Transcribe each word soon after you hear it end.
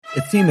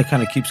A theme that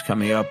kind of keeps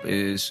coming up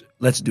is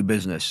let's do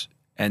business,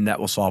 and that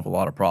will solve a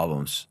lot of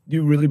problems. Do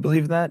you really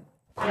believe that?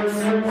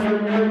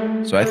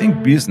 So I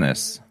think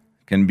business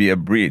can be a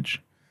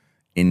bridge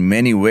in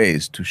many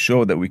ways to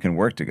show that we can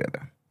work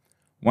together.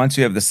 Once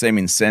you have the same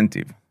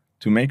incentive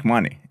to make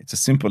money, it's a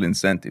simple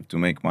incentive to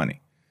make money.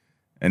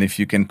 And if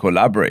you can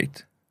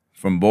collaborate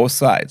from both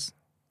sides,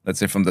 let's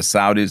say from the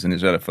Saudis and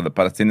Israel, for the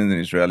Palestinians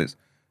and Israelis,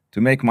 to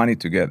make money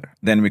together,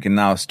 then we can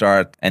now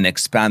start and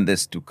expand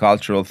this to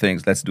cultural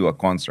things. Let's do a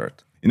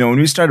concert. You know, when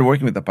we started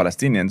working with the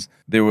Palestinians,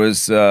 there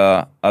was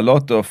a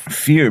lot of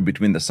fear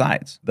between the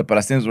sides. The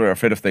Palestinians were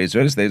afraid of the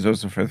Israelis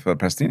were afraid of the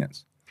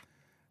Palestinians.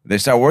 They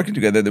started working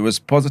together. There was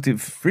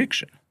positive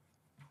friction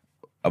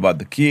about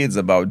the kids,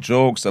 about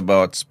jokes,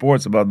 about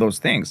sports, about those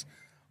things.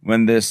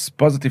 When this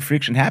positive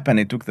friction happened,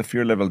 it took the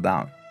fear level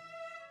down.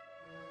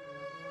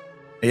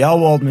 Eyal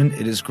Waldman,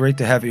 it is great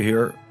to have you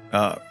here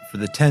for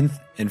the 10th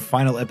and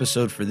final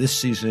episode for this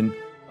season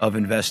of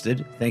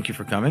Invested. Thank you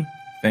for coming.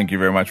 Thank you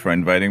very much for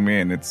inviting me,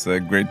 and it's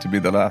great to be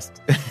the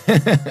last.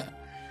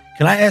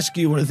 Can I ask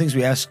you, one of the things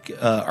we ask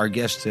our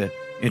guests to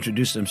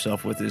introduce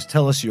themselves with is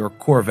tell us your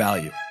core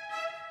value.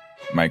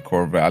 My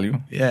core value?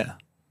 Yeah.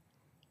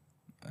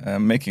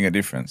 Making a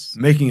difference.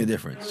 Making a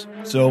difference.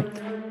 So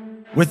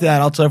with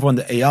that, I'll tell everyone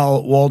that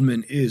Eyal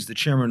Waldman is the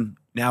chairman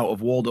now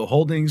of Waldo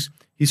Holdings.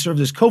 He served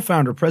as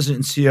co-founder,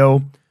 president, and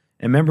CEO,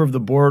 and member of the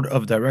board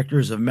of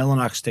directors of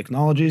Mellanox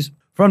Technologies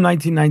from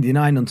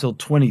 1999 until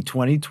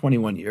 2020,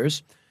 21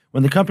 years,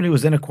 when the company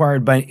was then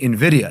acquired by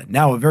NVIDIA,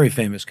 now a very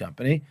famous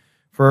company,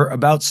 for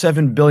about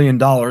 $7 billion,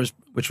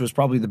 which was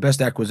probably the best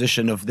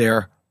acquisition of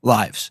their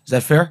lives. Is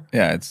that fair?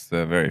 Yeah, it's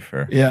very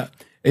fair. Yeah.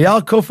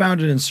 Eyal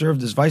co-founded and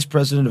served as vice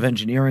president of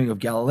engineering of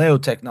Galileo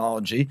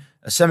Technology,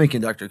 a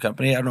semiconductor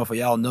company. I don't know if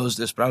Eyal knows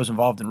this, but I was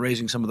involved in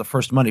raising some of the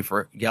first money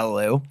for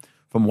Galileo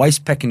from Weiss,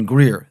 Peck &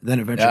 Greer, then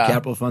a venture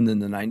capital fund in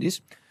the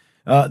 90s.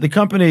 The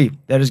company,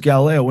 that is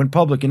Galileo, went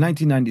public in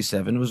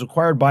 1997. It was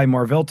acquired by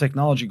Marvell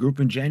Technology Group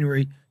in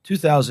January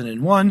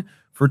 2001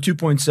 for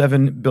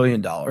 $2.7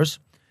 billion.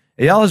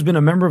 Eyal has been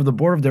a member of the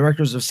board of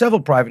directors of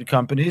several private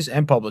companies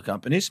and public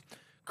companies.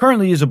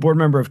 Currently, he is a board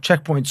member of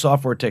Checkpoint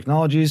Software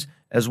Technologies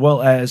as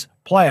well as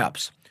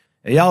Plyops.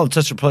 Eyal, it's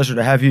such a pleasure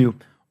to have you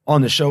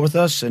on the show with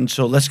us, and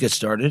so let's get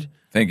started.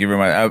 Thank you very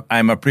much.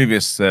 I'm a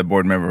previous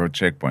board member of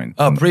Checkpoint.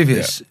 Oh,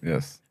 previous. Yeah,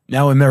 yes.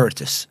 Now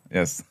emeritus.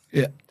 Yes.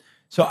 Yeah.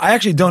 So I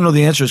actually don't know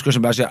the answer to this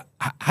question, but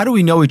how do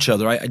we know each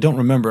other? I don't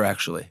remember,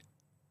 actually.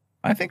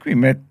 I think we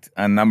met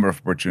a number of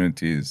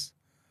opportunities.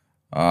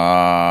 They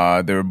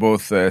were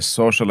both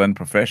social and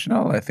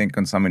professional, I think,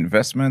 on some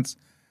investments.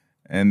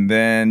 And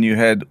then you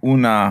had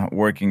Una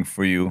working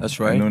for you. That's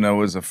right. And Una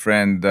was a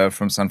friend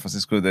from San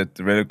Francisco that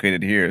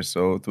relocated here,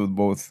 so through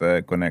both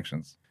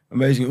connections.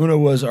 Amazing. Una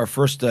was our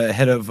first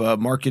head of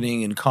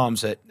marketing and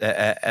comms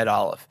at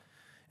Olive.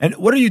 And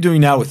what are you doing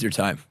now with your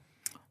time?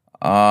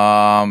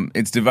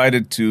 It's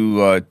divided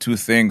to two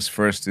things.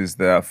 First is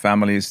the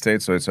family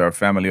estate. So it's our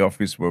family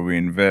office where we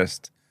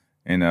invest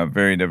in a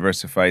very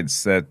diversified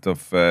set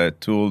of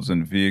tools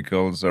and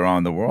vehicles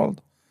around the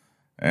world.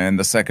 And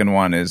the second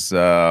one is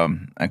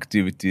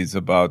activities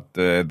about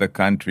the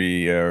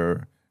country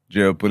or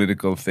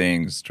geopolitical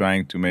things,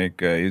 trying to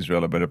make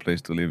Israel a better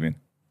place to live in.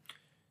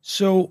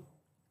 So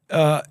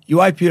you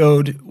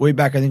IPO'd way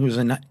back, I think it was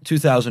in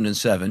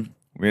 2007.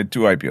 We had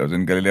two IPOs.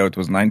 In Galileo, it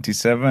was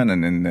 97,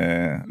 and in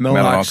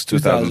Mellanox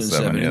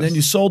 2007. Yes. And then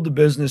you sold the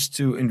business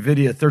to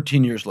NVIDIA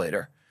 13 years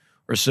later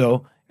or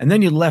so. And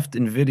then you left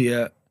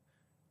NVIDIA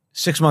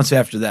 6 months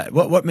after that.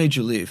 What made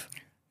you leave?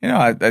 You know,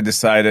 I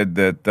decided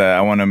that I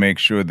want to make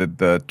sure that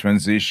the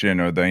transition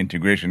or the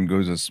integration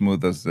goes as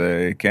smooth as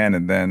it can.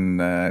 And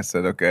then I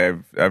said, okay,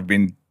 I've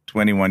been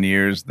 21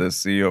 years the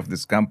CEO of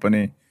this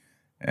company,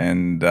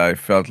 and I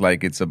felt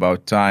like it's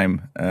about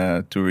time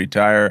to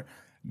retire.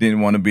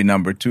 Didn't want to be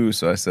number two,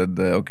 so I said,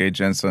 okay,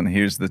 Jensen,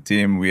 here's the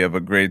team. We have a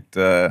great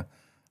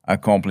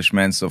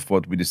accomplishments of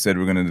what we just said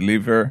we're going to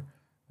deliver,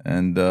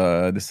 and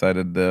I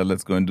decided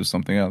let's go and do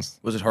something else.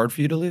 Was it hard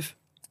for you to leave?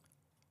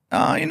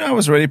 You know, I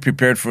was already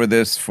prepared for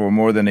this for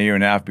more than a year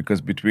and a half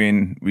because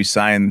between we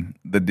signed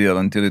the deal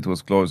until it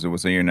was closed, it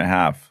was a year and a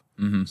half.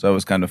 Mm-hmm. So I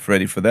was kind of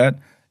ready for that.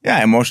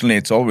 Yeah, emotionally,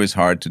 it's always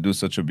hard to do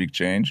such a big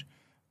change,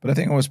 but I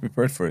think I was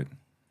prepared for it.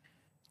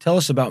 Tell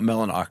us about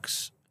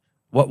Mellanox.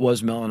 What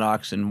was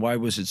Mellanox and why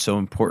was it so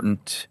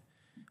important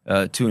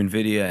to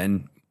NVIDIA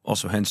and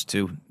also hence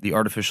to the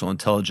artificial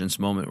intelligence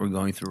moment we're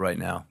going through right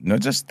now? Not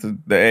just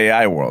the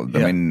AI world.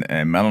 Yeah. I mean,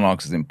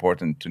 Mellanox is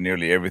important to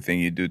nearly everything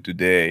you do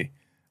today.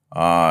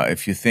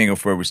 If you think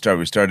of where we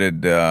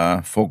started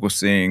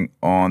focusing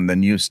on the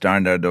new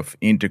standard of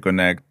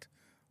interconnect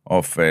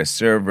of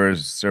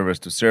servers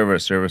to server,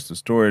 servers to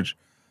storage.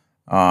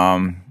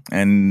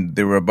 And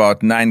there were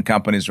about 9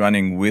 companies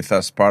running with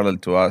us, parallel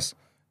to us,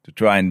 to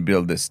try and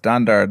build this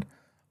standard.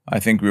 I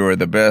think we were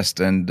the best,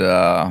 and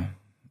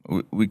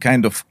we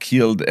kind of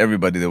killed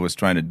everybody that was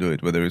trying to do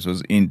it, whether it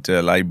was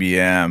Intel,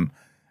 IBM,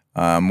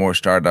 more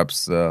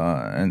startups,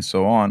 and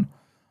so on.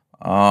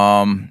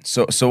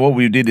 So what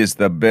we did is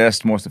the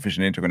best, most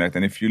efficient interconnect.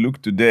 And if you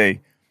look today,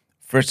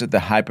 first at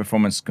the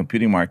high-performance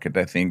computing market,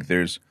 I think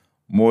there's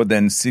more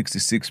than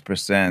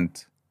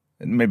 66%,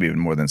 and maybe even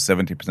more than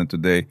 70%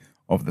 today,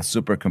 of the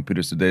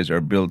supercomputers today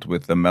are built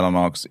with the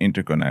Mellanox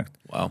interconnect.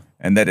 Wow.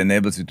 And that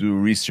enables you to do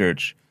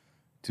research,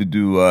 to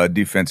do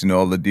defense,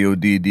 all the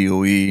DOD,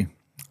 DOE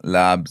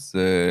labs.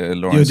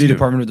 DOD,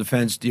 Department of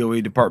Defense,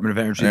 DOE, Department of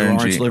Energy, the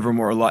Lawrence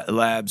Livermore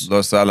labs.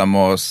 Los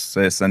Alamos,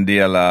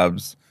 Sandia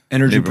labs.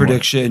 Energy Livermore.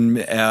 Prediction,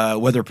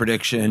 weather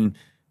prediction,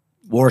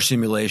 war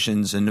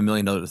simulations, and a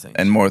million other things.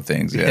 And more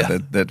things,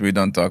 that we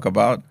don't talk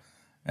about.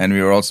 And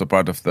we were also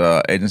part of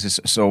the agencies.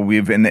 So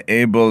we've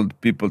enabled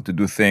people to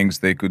do things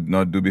they could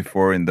not do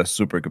before in the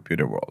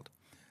supercomputer world.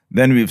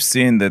 Then we've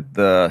seen that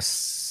the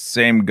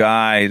same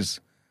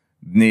guys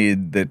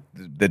need that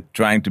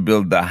trying to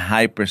build the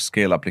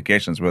hyperscale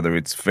applications, whether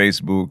it's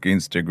Facebook,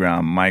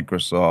 Instagram,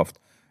 Microsoft,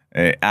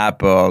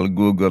 Apple,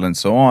 Google, and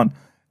so on,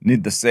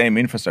 need the same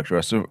infrastructure,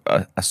 a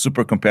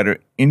supercomputer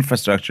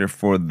infrastructure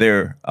for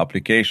their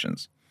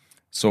applications.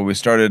 So we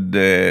started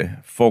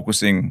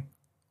focusing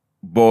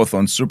both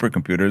on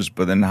supercomputers,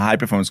 but then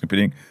high-performance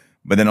computing,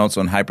 but then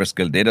also on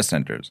hyperscale data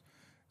centers.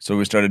 So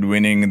we started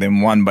winning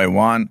them one by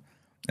one,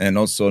 and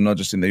also not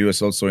just in the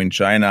US, also in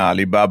China,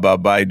 Alibaba,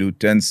 Baidu,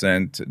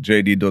 Tencent,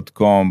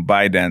 JD.com,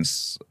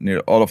 ByteDance,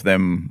 all of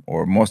them,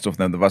 or most of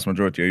them, the vast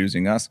majority are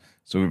using us.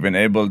 So we've been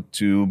able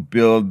to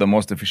build the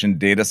most efficient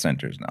data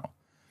centers now.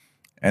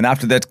 And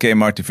after that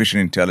came artificial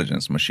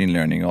intelligence, machine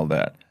learning, all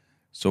that.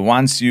 So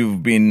once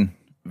you've been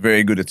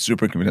very good at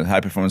supercomputing,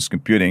 high-performance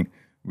computing,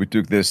 we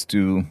took this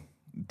to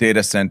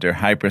data center,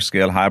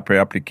 hyperscale, hyper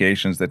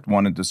applications that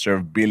wanted to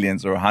serve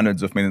billions or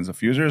hundreds of millions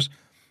of users,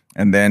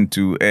 and then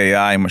to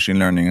AI, machine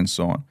learning, and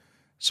so on.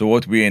 So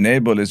what we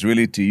enable is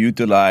really to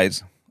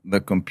utilize the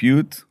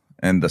compute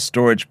and the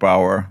storage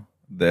power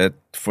that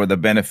for the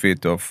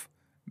benefit of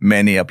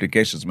many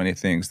applications, many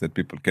things that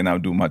people can now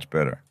do much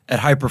better. At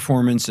high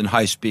performance and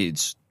high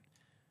speeds.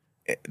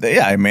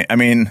 Yeah, I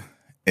mean,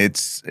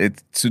 it's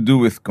to do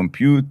with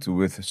compute,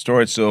 with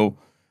storage. So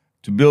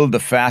to build the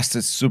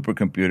fastest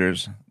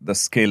supercomputers, the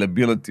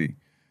scalability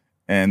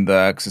and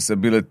the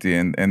accessibility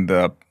and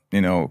the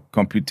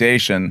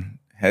computation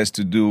has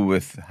to do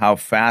with how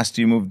fast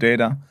you move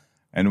data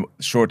and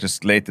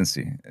shortest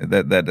latency.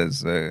 That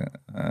is a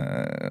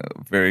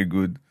very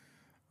good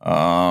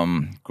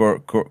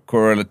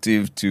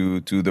correlative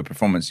to the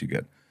performance you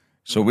get.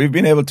 So we've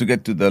been able to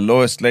get to the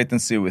lowest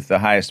latency with the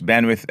highest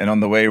bandwidth, and on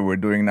the way we're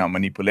doing now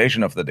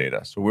manipulation of the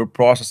data. So we're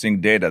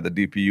processing data, the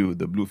DPU,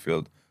 the blue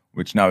field,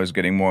 which now is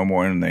getting more and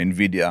more in the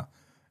NVIDIA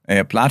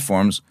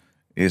platforms,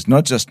 is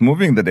not just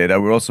moving the data,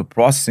 we're also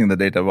processing the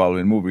data while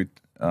we move it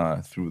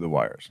through the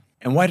wires.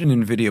 And why did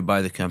NVIDIA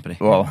buy the company?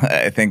 Well,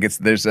 I think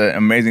there's an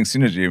amazing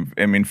synergy.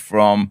 I mean,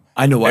 from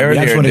I know why. I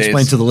just want to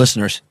explain to the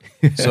listeners.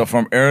 So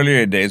from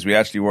earlier days, we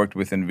actually worked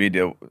with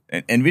NVIDIA.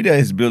 NVIDIA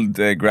has built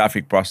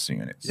graphic processing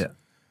units. Yeah.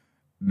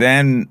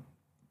 Then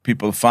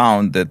people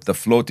found that the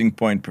floating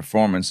point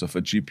performance of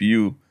a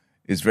GPU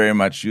is very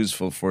much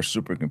useful for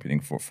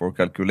supercomputing, for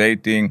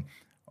calculating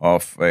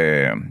of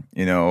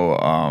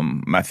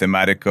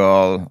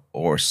mathematical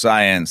or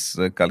science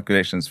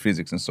calculations,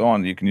 physics, and so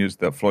on. You can use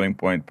the floating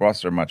point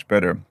processor much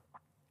better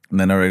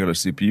than a regular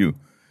CPU.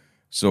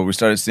 So we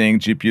started seeing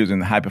GPUs in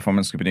the high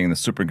performance computing in the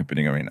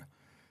supercomputing arena.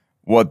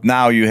 What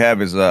now you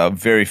have is a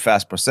very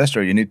fast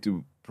processor. You need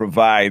to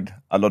provide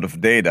a lot of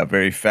data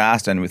very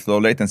fast and with low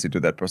latency to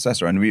that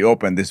processor. And we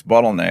open this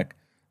bottleneck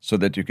so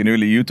that you can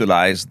really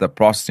utilize the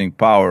processing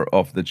power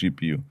of the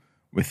GPU.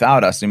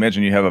 Without us,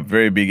 imagine you have a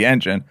very big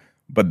engine,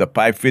 but the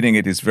pipe feeding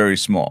it is very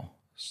small.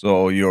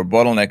 So your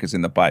bottleneck is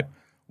in the pipe.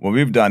 What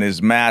we've done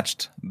is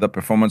matched the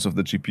performance of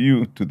the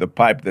GPU to the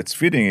pipe that's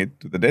feeding it,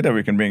 to the data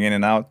we can bring in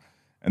and out.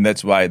 And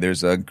that's why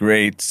there's a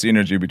great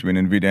synergy between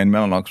NVIDIA and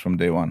Mellanox from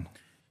day one.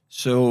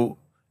 So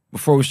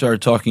before we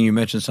started talking, you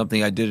mentioned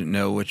something I didn't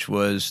know, which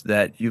was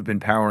that you've been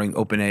powering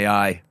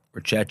OpenAI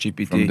or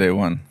ChatGPT. From day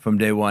one. From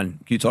day one.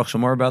 Can you talk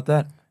some more about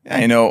that?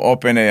 Yeah,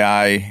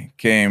 OpenAI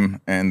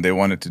came and they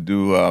wanted to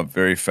do a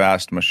very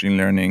fast machine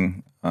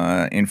learning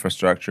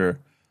infrastructure.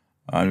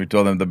 And we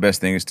told them the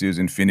best thing is to use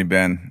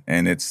InfiniBand,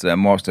 and it's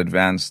most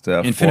advanced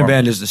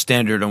InfiniBand is the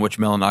standard on which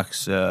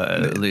Mellanox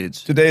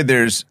leads. Today,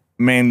 there's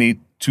mainly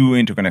two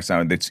interconnects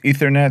now. It's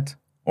Ethernet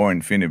or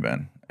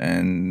InfiniBand.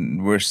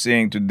 And we're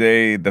seeing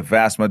today the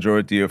vast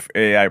majority of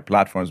AI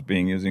platforms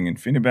being using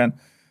InfiniBand.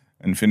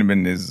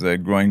 InfiniBand is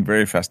growing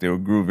very fast. They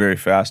grew very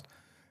fast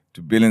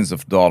to billions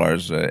of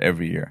dollars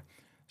every year.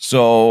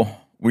 So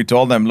we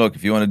told them, look,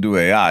 if you want to do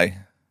AI,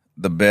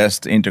 the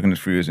best interconnect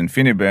for you is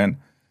InfiniBand.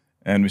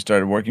 And we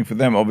started working for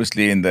them.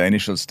 Obviously, in the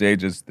initial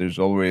stages, there's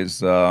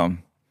always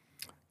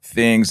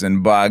things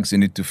and bugs you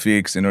need to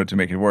fix in order to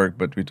make it work.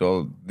 But we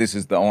told this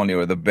is the only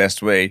or the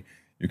best way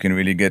you can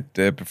really get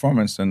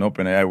performance. And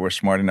OpenAI were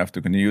smart enough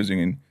to continue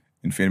using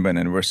InfiniBand,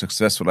 and we're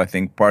successful, I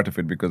think, part of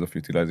it because of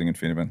utilizing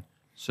InfiniBand.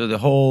 So the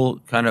whole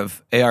kind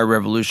of AI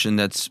revolution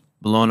that's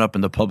blown up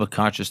in the public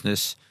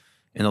consciousness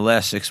in the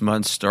last 6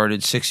 months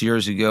started 6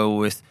 years ago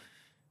with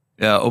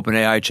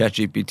OpenAI,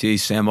 ChatGPT,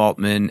 Sam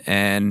Altman,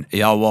 and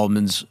Eyal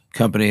Waldman's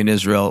company in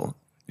Israel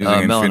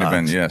Using InfiniBand,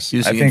 Mellanox, yes.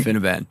 using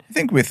InfiniBand. I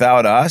think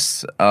without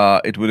us,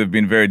 it would have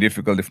been very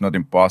difficult, if not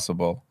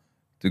impossible,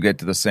 to get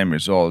to the same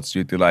results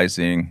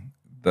utilizing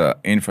the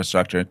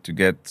infrastructure to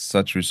get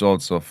such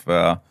results of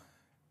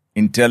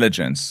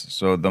intelligence.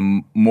 So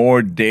the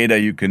more data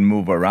you can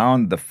move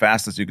around, the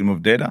fastest you can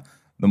move data,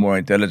 the more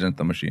intelligent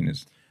the machine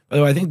is. By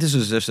the way, I think this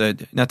is just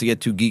not to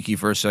get too geeky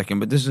for a second,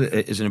 but this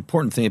is an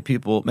important thing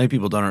that many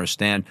people don't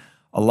understand.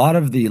 A lot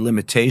of the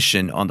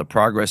limitation on the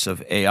progress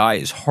of AI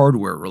is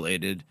hardware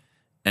related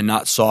and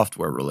not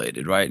software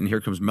related, right? And here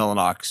comes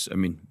Mellanox,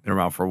 been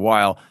around for a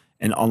while,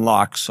 and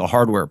unlocks a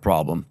hardware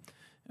problem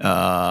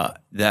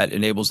that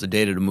enables the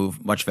data to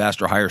move much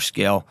faster, higher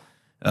scale,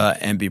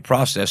 and be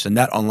processed, and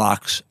that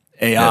unlocks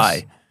AI.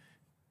 Yes.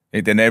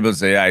 It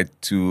enables AI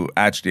to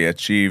actually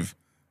achieve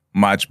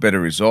much better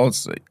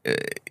results.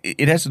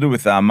 It has to do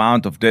with the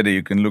amount of data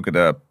you can look at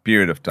a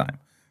period of time.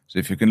 So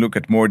if you can look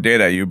at more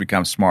data, you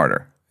become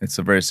smarter. It's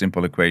a very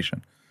simple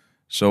equation.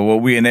 So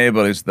what we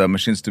enable is the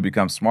machines to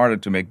become smarter,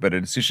 to make better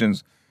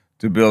decisions,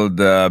 to build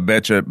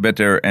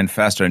better and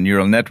faster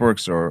neural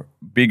networks or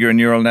bigger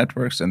neural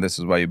networks, and this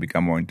is why you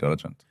become more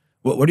intelligent.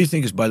 What do you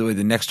think is, by the way,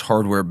 the next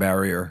hardware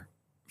barrier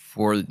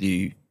for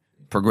the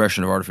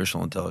progression of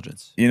artificial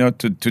intelligence?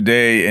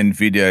 Today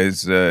NVIDIA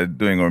is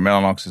doing, or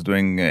Mellanox is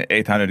doing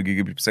 800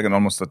 gigabit per second,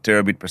 almost a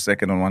terabit per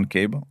second on one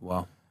cable.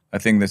 Wow. I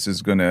think this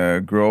is going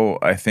to grow.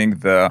 I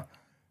think the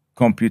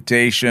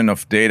computation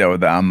of data, or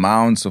the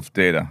amounts of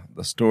data,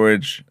 the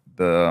storage,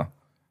 the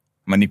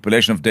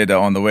manipulation of data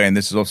on the way, and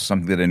this is also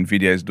something that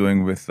NVIDIA is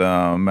doing with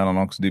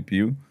Mellanox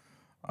DPU.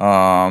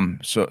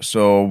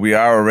 So we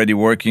are already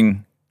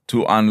working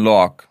to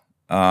unlock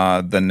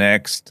the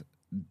next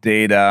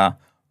data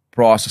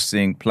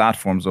processing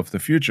platforms of the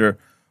future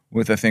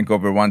with, I think,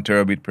 over 1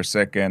 terabit per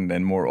second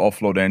and more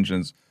offload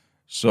engines.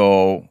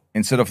 So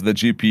instead of the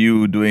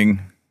GPU doing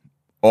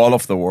all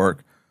of the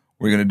work,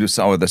 we're going to do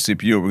some of the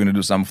CPU. We're going to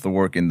do some of the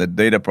work in the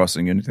data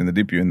processing unit, in the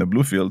DPU, in the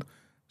blue field,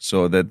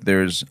 so that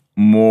there's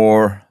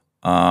more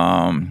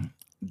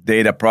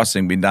data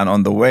processing being done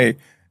on the way,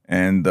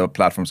 and the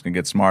platforms can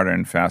get smarter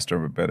and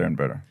faster, better and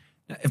better.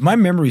 If my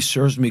memory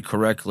serves me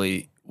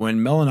correctly, when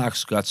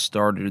Mellanox got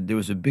started, there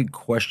was a big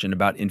question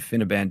about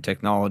InfiniBand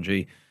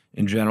technology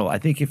in general. I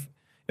think if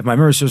my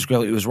memory serves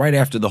correctly, it was right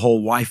after the whole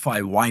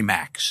Wi-Fi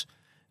WiMAX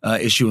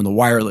issue in the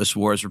wireless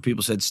wars, where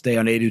people said stay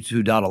on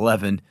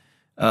 802.11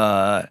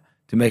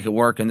 to make it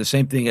work. And the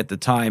same thing at the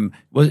time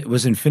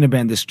was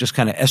InfiniBand, this just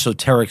kind of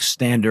esoteric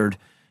standard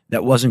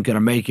that wasn't going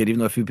to make it, even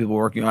though a few people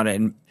were working on it,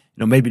 and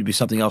maybe it'd be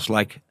something else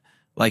like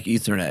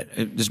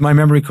Ethernet. Is my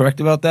memory correct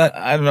about that?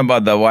 I don't know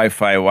about the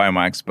Wi-Fi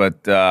WiMAX,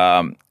 but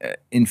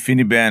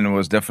InfiniBand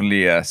was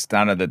definitely a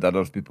standard that a lot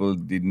of people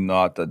did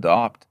not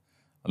adopt.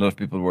 A lot of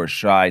people were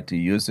shy to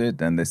use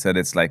it, and they said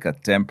it's like a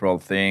temporal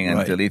thing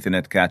until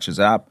Ethernet catches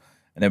up,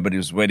 and everybody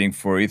was waiting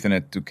for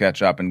Ethernet to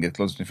catch up and get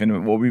closer to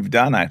InfiniBand. What we've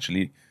done,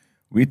 actually,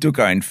 we took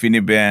our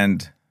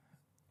InfiniBand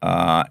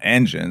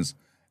engines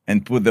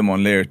and put them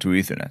on layer 2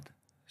 Ethernet.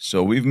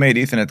 So we've made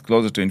Ethernet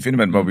closer to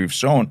InfiniBand, but we've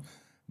shown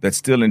that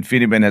still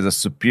InfiniBand has a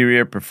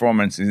superior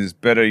performance, is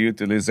better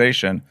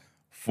utilization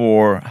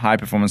for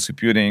high-performance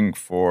computing,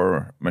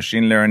 for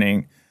machine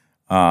learning,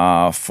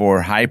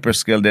 for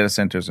hyperscale data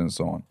centers, and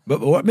so on.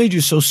 But what made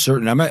you so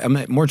certain? I'm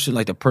more interested in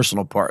like the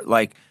personal part.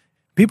 Like,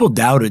 people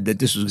doubted that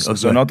this was...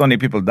 So not only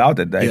people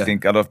doubted, I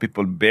think a lot of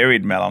people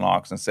buried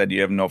Mellanox and said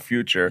you have no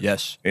future.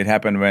 Yes. It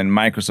happened when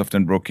Microsoft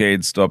and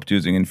Brocade stopped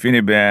using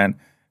InfiniBand,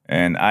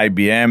 and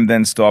IBM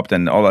then stopped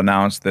and all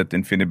announced that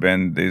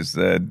InfiniBand is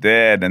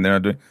dead, and they're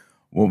not doing...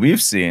 What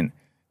we've seen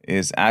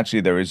is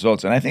actually the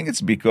results, and I think it's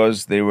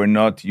because they were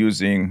not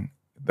using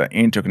the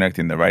interconnect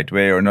in the right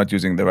way, or not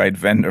using the right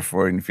vendor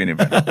for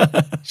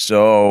InfiniBand.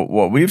 So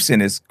what we've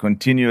seen is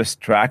continuous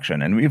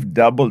traction, and we've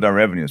doubled our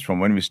revenues from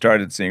when we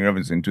started seeing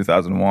revenues in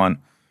 2001.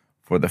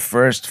 For the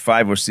first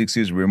 5 or 6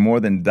 years, we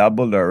more than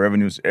doubled our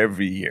revenues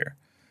every year.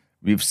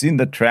 We've seen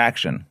the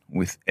traction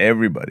with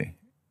everybody,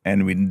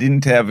 and we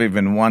didn't have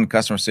even one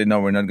customer say,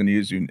 no, we're not going to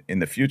use you in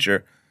the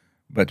future,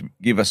 but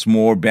give us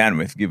more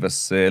bandwidth, give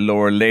us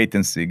lower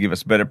latency, give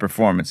us better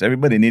performance.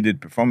 Everybody needed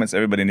performance.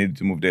 Everybody needed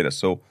to move data.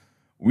 So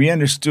we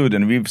understood,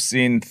 and we've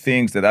seen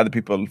things that other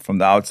people from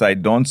the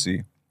outside don't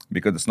see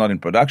because it's not in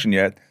production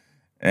yet.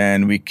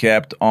 And we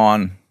kept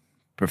on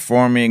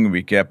performing.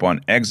 We kept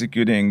on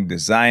executing,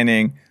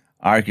 designing,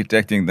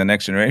 architecting the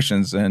next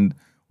generations. And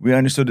we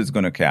understood it's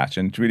going to catch,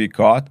 and it really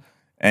caught.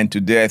 And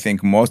today, I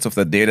think most of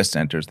the data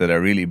centers that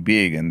are really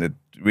big and that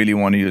really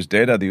want to use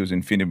data, they use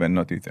InfiniBand,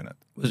 not Ethernet.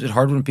 Was it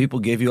hard when people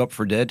gave you up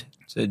for dead?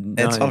 Said,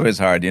 no, it's always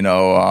hard, you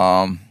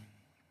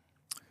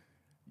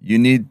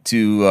need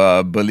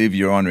to believe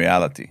your own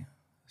reality.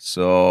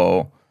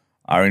 So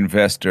our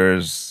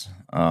investors,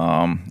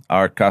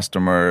 our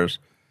customers,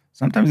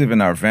 sometimes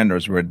even our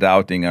vendors were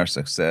doubting our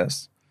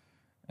success.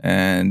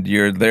 And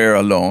you're there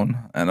alone.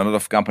 And a lot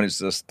of companies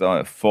just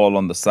fall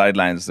on the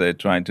sidelines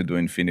trying to do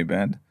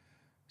InfiniBand.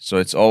 So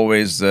it's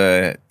always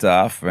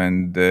tough,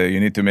 and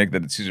you need to make the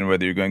decision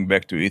whether you're going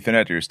back to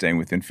Ethernet or you're staying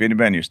with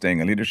InfiniBand, you're staying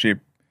in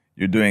leadership,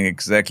 you're doing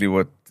exactly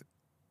what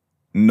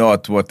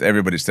not what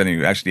everybody's telling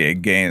you, actually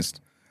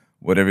against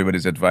what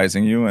everybody's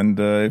advising you. And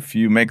if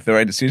you make the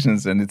right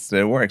decisions and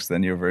it works,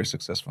 then you're very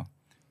successful.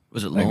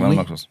 Was it lonely?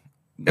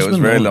 It was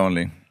very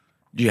lonely.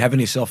 Do you have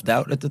any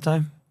self-doubt at the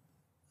time?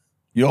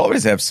 You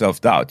always have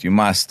self-doubt. You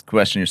must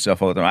question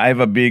yourself all the time. I have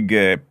a big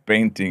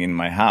painting in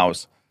my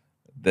house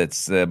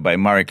that's by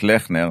Marek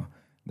Lechner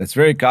that's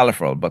very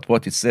colorful, but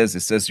what it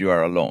says you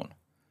are alone.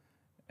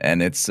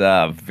 And it's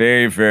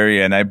very,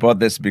 very, and I bought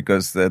this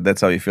because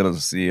that's how you feel as a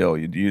CEO.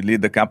 You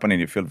lead the company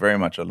and you feel very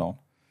much alone.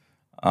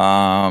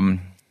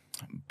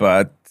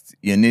 But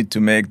you need to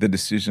make the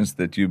decisions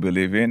that you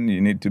believe in. You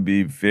need to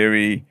be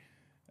very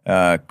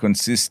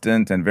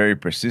consistent and very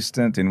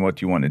persistent in what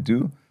you want to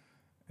do.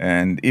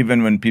 And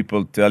even when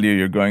people tell you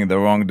you're going the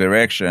wrong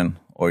direction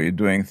or you're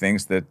doing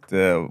things that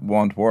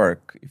won't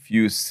work, if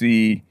you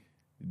see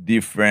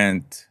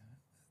different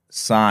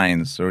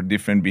signs or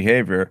different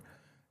behavior,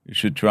 you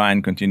should try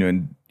and continue.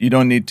 And you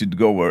don't need to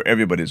go where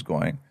everybody's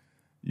going.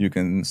 You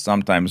can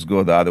sometimes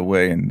go the other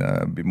way and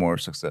be more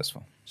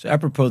successful. So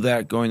apropos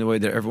that, going the way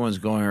that everyone's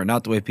going or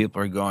not the way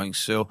people are going,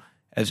 so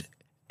as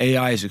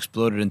AI has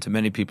exploded into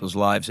many people's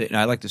lives. And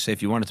I like to say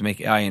if you wanted to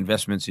make AI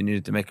investments, you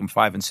needed to make them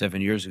 5 and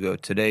 7 years ago.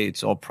 Today,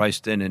 it's all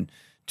priced in and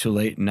too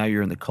late, and now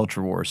you're in the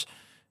culture wars.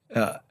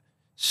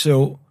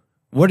 So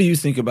what do you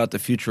think about the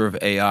future of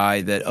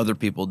AI that other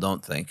people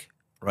don't think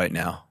right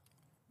now?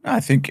 I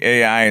think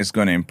AI is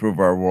going to improve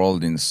our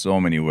world in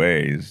so many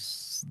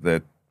ways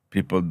that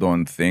people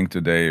don't think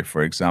today.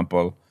 For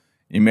example,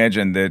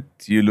 imagine that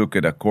you look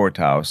at a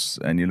courthouse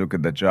and you look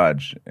at the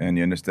judge and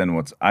you understand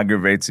what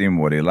aggravates him,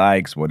 what he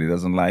likes, what he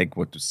doesn't like,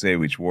 what to say,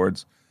 which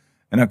words.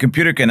 And a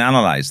computer can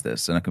analyze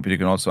this, and a computer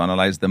can also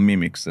analyze the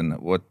mimics and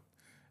what.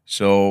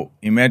 So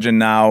imagine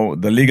now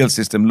the legal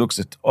system looks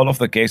at all of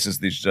the cases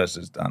this judge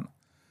has done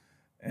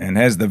and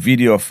has the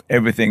video of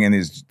everything in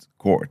his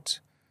court.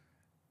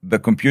 The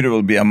computer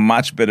will be a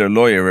much better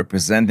lawyer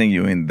representing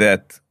you in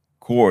that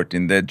court,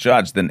 in that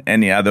judge, than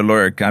any other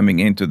lawyer coming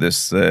into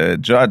this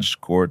judge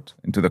court,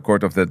 into the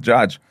court of that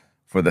judge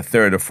for the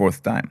third or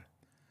fourth time.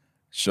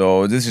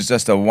 So this is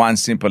just one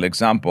simple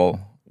example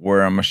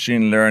where a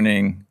machine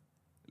learning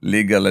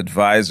legal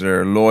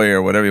advisor,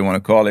 lawyer, whatever you want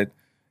to call it,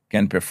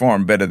 can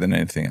perform better than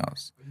anything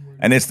else.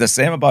 And it's the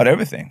same about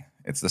everything.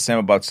 It's the same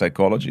about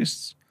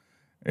psychologists.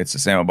 It's the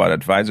same about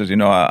advisors. You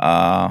know,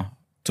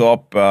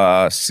 top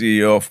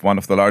CEO of one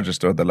of the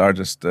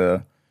largest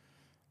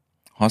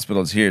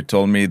hospitals here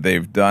told me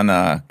they've done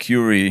a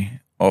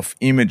query of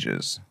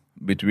images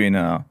between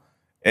a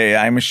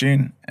AI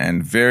machine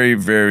and very,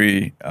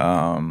 very,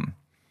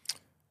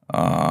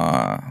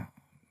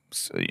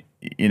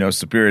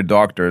 superior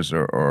doctors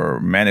or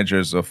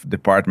managers of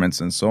departments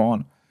and so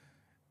on.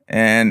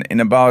 And in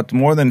about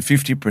more than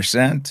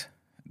 50%,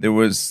 there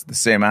was the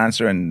same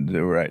answer and they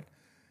were right.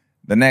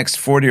 The next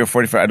 40 or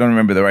 45, I don't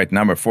remember the right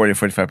number, 40 or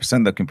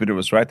 45%, the computer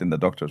was right and the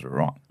doctors were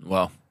wrong.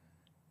 Wow.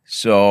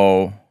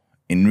 So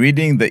in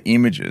reading the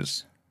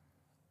images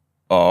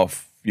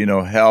of,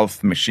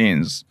 health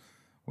machines,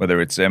 whether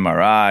it's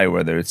MRI,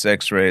 whether it's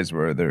X-rays,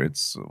 whether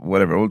it's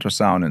whatever,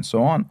 ultrasound and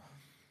so on,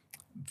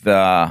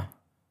 the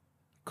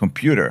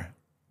computer,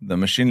 the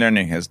machine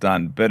learning has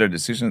done better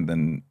decisions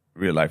than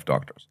real-life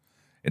doctors.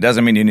 It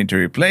doesn't mean you need to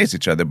replace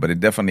each other, but it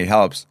definitely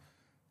helps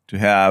to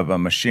have a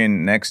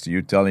machine next to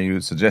you telling you,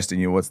 suggesting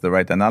you what's the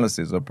right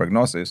analysis or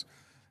prognosis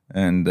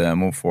and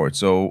move forward.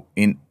 So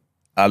in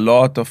a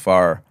lot of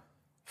our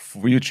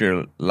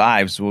future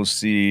lives, we'll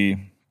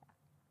see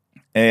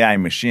AI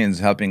machines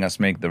helping us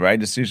make the right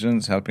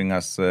decisions, helping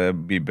us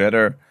be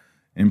better,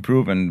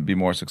 improve, and be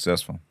more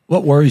successful.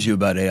 What worries you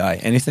about AI?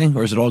 Anything?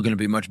 Or is it all going to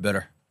be much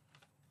better?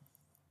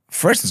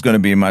 First, it's going to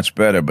be much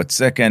better. But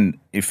second,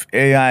 if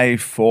AI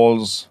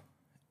falls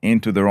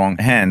into the wrong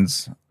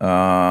hands,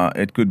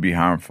 it could be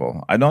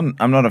harmful. I'm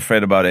not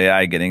afraid about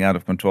AI getting out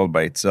of control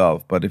by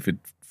itself, but if it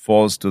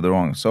falls to the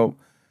wrong, so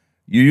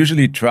you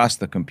usually trust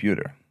the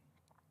computer.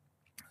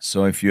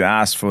 So if you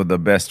ask for the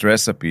best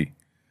recipe,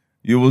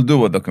 you will do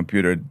what the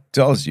computer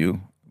tells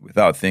you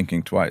without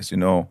thinking twice.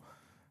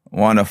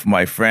 One of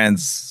my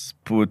friends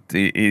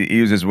he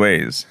uses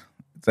Waze.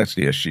 It's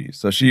actually a she.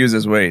 So she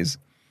uses Waze,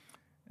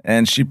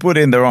 and she put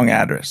in the wrong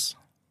address,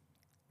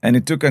 and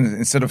it took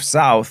instead of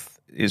south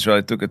Israel,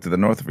 it took it to the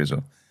north of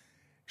Israel.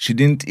 She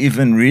didn't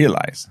even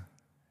realize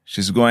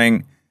she's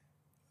going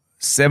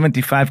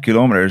 75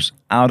 kilometers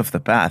out of the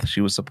path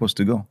she was supposed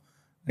to go.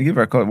 I give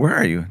her a call. Where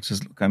are you? She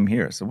says, look, I'm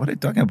here. So what are you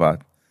talking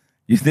about?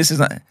 This is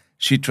not.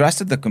 She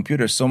trusted the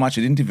computer so much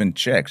she didn't even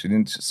check.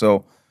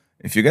 So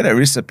if you get a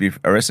recipe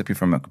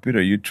from a computer,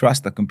 you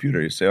trust the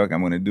computer. You say, okay,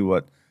 I'm going to do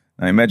what.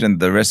 Now imagine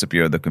the recipe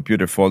or the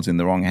computer falls in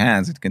the wrong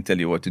hands. It can tell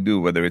you what to do,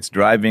 whether it's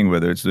driving,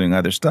 whether it's doing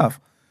other stuff.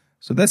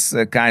 So that's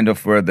kind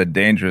of where the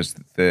dangers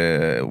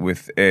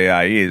with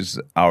AI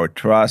is, our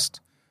trust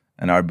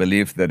and our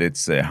belief that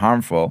it's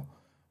harmful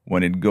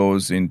when it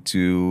goes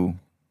into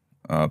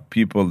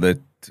people that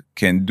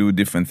can do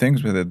different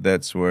things with it.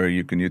 That's where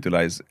you can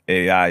utilize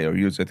AI or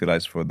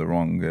utilize for the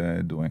wrong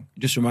doing.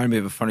 Just reminded me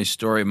of a funny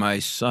story. My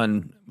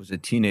son was a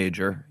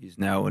teenager. He's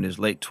now in his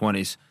late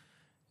 20s.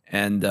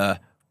 And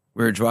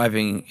we were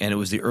driving, and it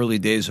was the early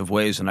days of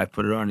Waze, and I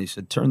put it on. He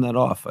said, "Turn that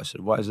off." I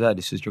said, "Why is that?"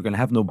 He says, "You're going to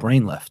have no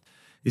brain left."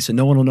 He said,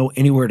 "No one will know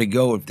anywhere to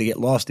go. If they get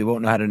lost, they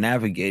won't know how to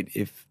navigate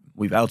if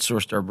we've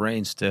outsourced our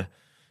brains to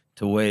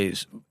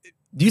Waze."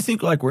 Do you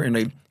think like we're in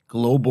a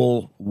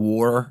global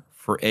war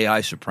for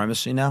AI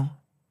supremacy now?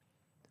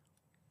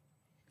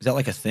 Is that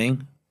like a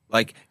thing?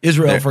 Like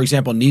Israel, for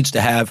example, needs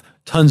to have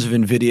tons of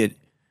NVIDIA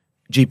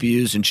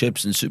GPUs and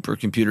chips and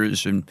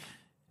supercomputers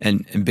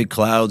and big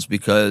clouds,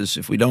 because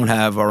if we don't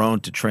have our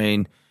own to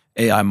train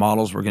AI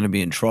models, we're going to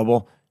be in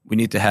trouble. We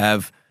need to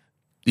have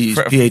these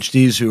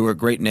PhDs who are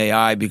great in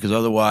AI, because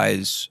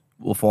otherwise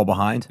we'll fall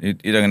behind.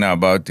 You don't know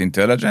about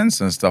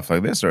intelligence and stuff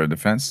like this, or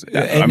defense?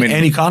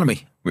 And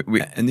economy.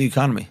 And the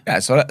economy. Yeah,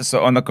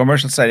 so on the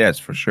commercial side, yes,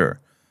 for sure.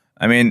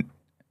 I mean,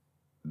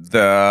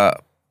 the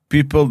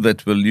people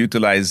that will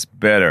utilize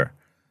better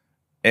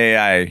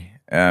AI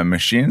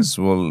machines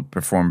will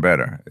perform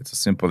better. It's a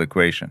simple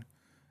equation.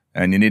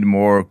 And you need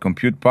more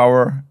compute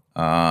power,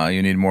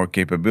 you need more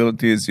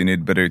capabilities, you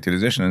need better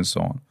utilization, and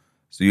so on.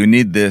 So you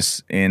need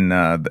this in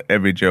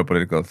every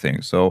geopolitical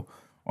thing. So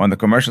on the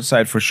commercial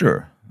side, for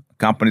sure,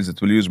 companies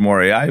that will use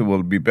more AI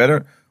will be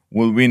better,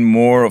 will win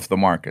more of the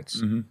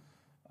markets. Mm-hmm.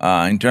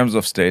 In terms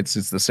of states,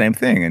 it's the same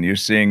thing. And you're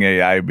seeing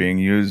AI being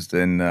used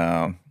in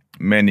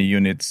many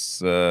units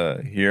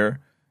here.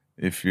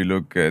 If you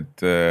look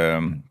at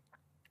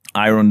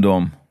Iron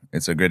Dome,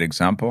 it's a great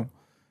example.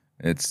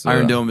 It's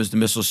Iron Dome is the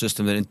missile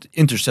system that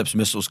intercepts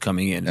missiles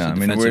coming in. Yeah, I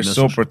mean, we're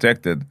so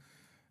protected.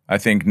 I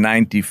think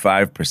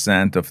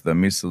 95% of the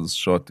missiles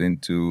shot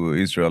into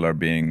Israel are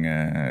being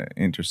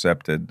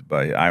intercepted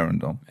by Iron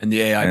Dome. And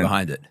the AI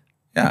behind it.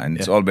 Yeah, and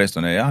it's all based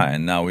on AI.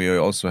 And now we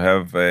also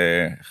have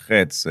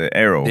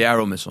Arrow. The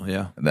Arrow missile,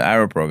 yeah. The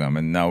Arrow program.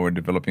 And now we're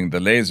developing the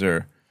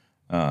laser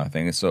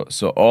thing.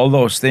 So all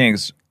those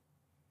things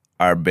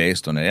are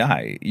based on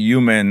AI.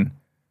 Human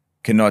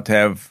cannot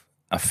have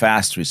a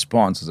fast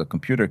response as a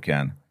computer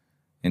can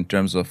in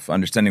terms of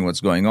understanding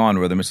what's going on,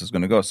 where the missile is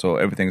going to go. So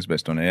everything is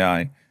based on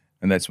AI.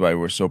 And that's why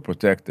we're so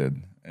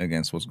protected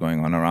against what's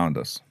going on around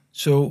us.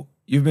 So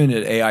you've been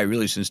at AI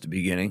really since the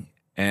beginning.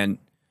 And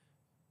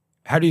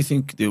how do you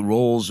think the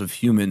roles of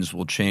humans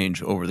will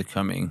change over the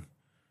coming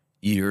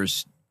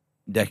years,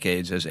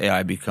 decades, as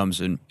AI becomes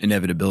an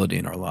inevitability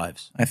in our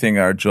lives? I think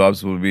our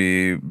jobs will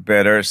be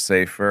better,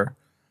 safer,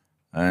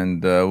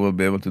 and we'll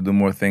be able to do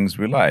more things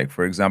we like.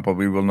 For example,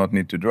 we will not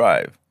need to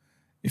drive.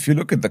 If you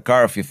look at the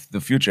car of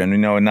the future, and we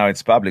know now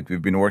it's public,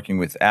 we've been working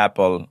with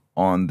Apple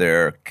on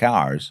their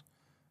cars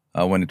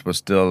when it was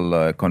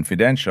still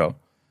confidential.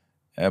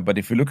 But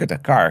if you look at a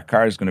car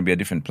is going to be a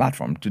different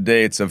platform.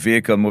 Today, it's a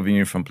vehicle moving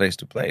you from place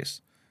to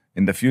place.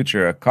 In the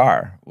future, a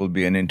car will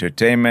be an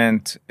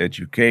entertainment,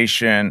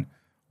 education,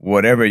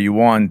 whatever you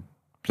want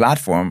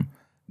platform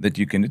that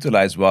you can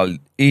utilize while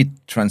it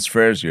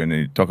transfers you. And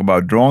you talk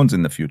about drones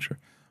in the future.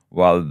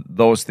 While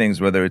those things,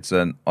 whether it's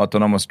an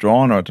autonomous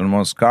drone or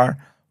autonomous car,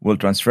 will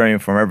transfer you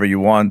from wherever you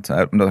want.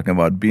 I'm not talking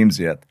about beams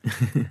yet.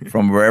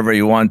 From wherever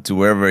you want to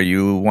wherever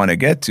you want to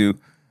get to.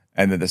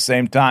 And at the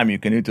same time, you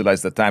can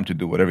utilize the time to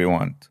do whatever you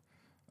want.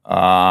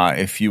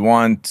 If you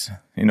want,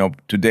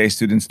 today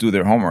students do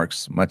their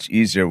homeworks much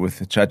easier with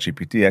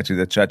ChatGPT. Actually,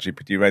 the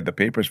ChatGPT write the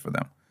papers for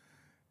them.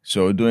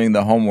 So doing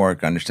the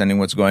homework, understanding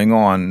what's going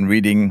on,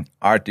 reading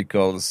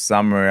articles,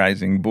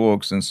 summarizing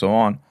books, and so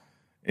on,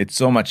 it's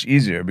so much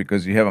easier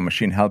because you have a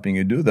machine helping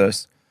you do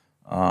this.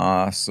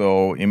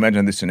 So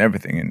imagine this in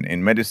everything,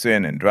 in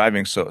medicine and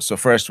driving. So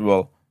first,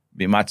 we'll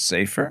be much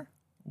safer.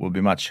 We'll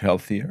be much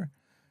healthier.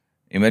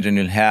 Imagine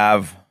you'll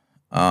have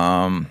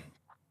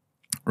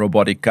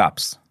robotic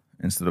cops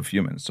instead of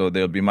humans. So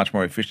they'll be much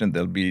more efficient.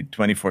 They'll be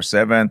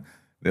 24/7.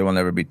 They will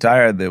never be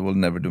tired. They will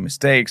never do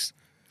mistakes.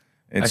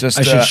 I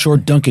should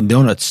short Dunkin'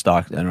 Donuts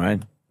stock then,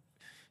 right?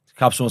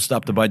 Cops won't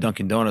stop to buy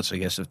Dunkin' Donuts, I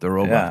guess, if they're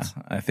robots.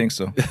 Yeah, I think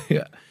so.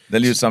 Yeah.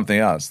 They'll use something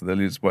else.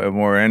 They'll use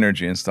more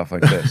energy and stuff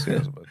like this.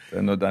 Yes,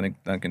 but no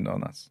Dunkin'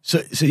 Donuts.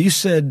 So you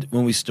said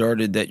when we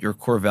started that your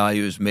core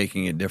value is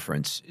making a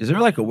difference. Is there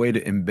like a way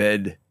to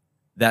embed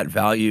that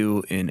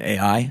value in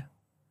AI,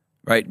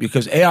 right?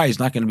 Because AI is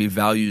not going to be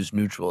values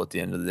neutral at the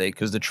end of the day,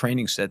 because the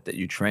training set that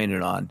you train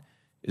it on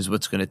is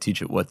what's going to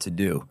teach it what to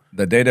do.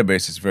 The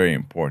database is very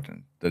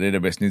important. The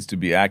database needs to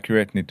be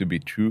accurate, need to be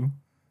true,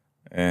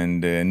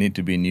 and need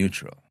to be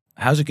neutral.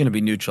 How's it going to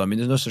be neutral? I mean,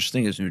 there's no such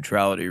thing as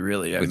neutrality,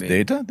 really. With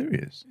data, there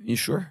is. You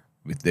sure?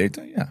 With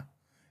data, yeah.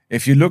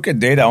 If you look at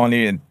data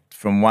only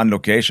from one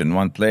location,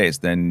 one place,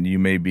 then you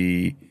may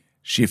be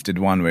shifted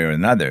one way or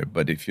another.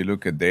 But if you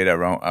look at data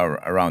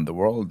around the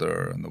world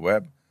or on the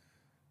web,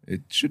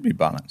 it should be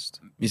balanced.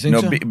 You think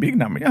so? Big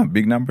number, yeah.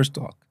 Big numbers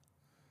talk.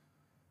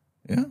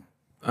 Yeah.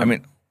 I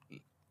mean,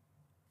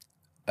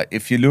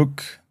 if you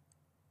look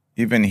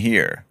even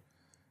here,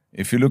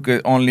 if you look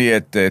only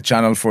at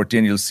Channel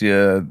 14, you'll see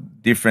a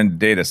different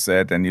data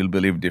set and you'll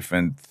believe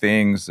different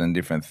things and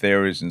different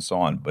theories and so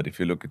on. But if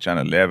you look at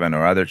Channel 11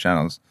 or other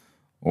channels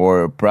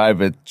or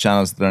private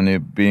channels that are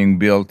being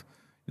built,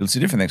 you'll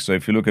see different things. So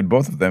if you look at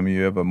both of them,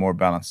 you have a more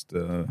balanced...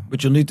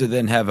 But you'll need to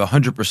then have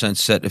 100%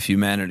 set of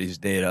humanity's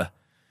data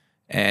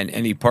and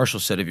any partial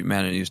set of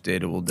humanity's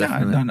data will Yeah,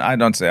 definitely. I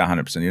don't say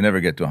 100%. You never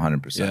get to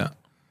 100%. Yeah.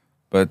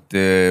 But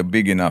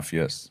big enough,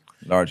 yes.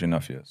 Large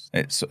enough, yes.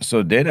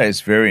 So data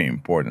is very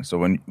important. So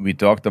when we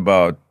talked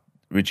about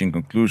reaching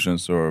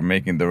conclusions or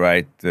making the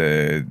right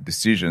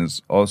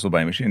decisions also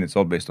by machine, it's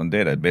all based on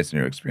data, based on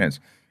your experience.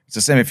 It's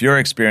the same if your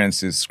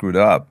experience is screwed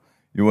up,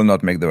 you will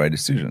not make the right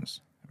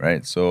decisions,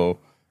 right? So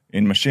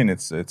in machine,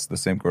 it's the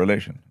same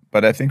correlation.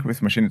 But I think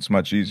with machine, it's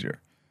much easier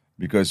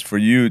because for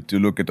you to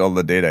look at all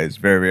the data is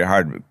very, very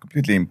hard,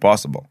 completely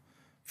impossible.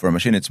 For a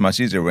machine, it's much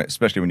easier,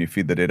 especially when you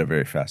feed the data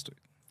very fast to it.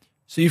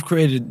 So you've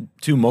created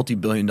 2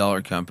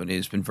 multi-billion-dollar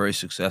companies, been very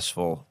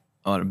successful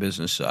on a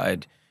business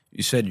side.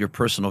 You said your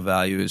personal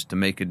value is to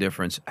make a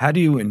difference. How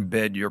do you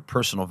embed your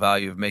personal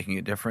value of making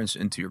a difference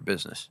into your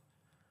business?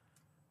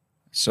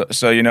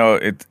 So you know,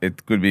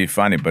 it could be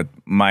funny, but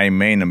my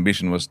main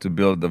ambition was to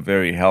build a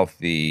very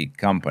healthy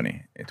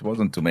company. It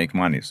wasn't to make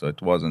money, so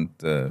it wasn't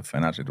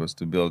financial. It was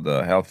to build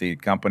a healthy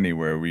company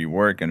where we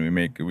work and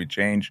we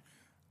change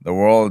the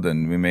world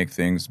and we make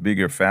things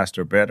bigger,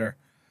 faster, better.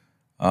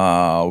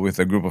 With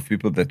a group of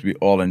people that we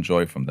all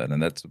enjoy from that.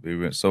 And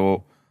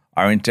so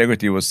our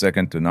integrity was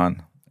second to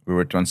none. We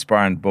were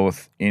transparent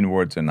both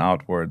inwards and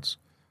outwards.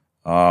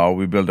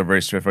 We built a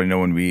very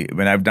straightforward,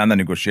 when I've done the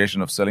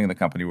negotiation of selling the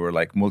company, we were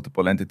like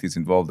multiple entities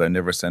involved. I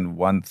never sent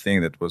one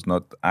thing that was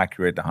not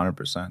accurate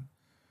 100%.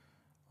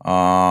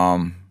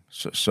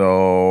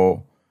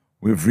 So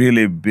we've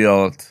really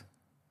built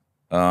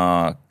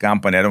a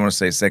company, I don't want to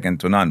say second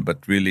to none,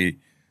 but really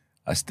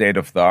a state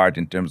of the art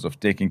in terms of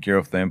taking care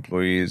of the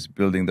employees,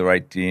 building the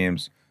right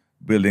teams,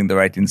 building the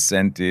right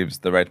incentives,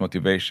 the right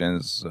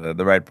motivations,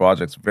 the right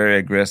projects, very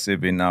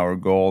aggressive in our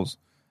goals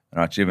and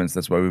our achievements.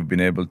 That's why we've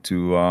been able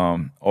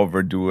to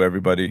overdo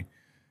everybody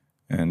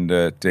and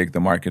take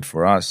the market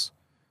for us.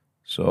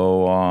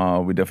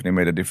 So we definitely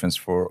made a difference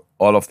for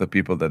all of the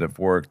people that have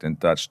worked and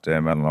touched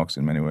Mellanox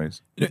in many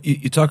ways.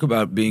 You talk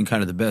about being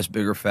kind of the best,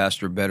 bigger,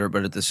 faster, better,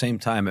 but at the same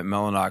time at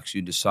Mellanox,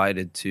 you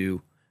decided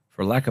to,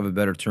 for lack of a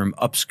better term,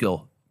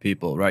 upskill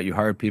people, right? You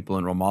hired people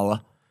in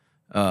Ramallah,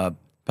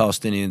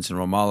 Palestinians in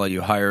Ramallah.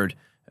 You hired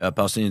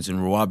Palestinians in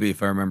Ruabi,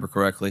 if I remember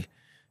correctly.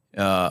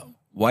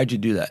 Why'd you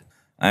do that?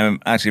 I'm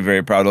actually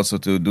very proud also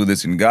to do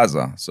this in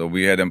Gaza. So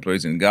we had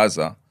employees in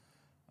Gaza.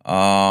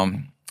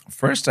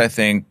 First, I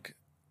think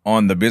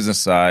on the business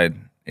side,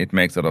 it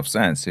makes a lot of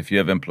sense. If you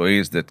have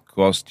employees that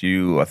cost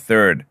you a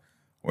third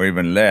or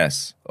even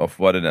less of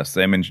what the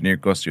same engineer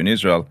costs you in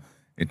Israel,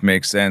 it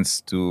makes sense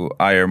to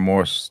hire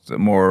more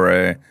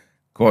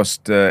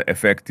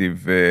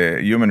cost-effective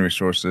human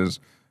resources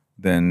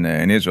than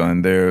in Israel,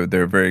 and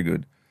they're very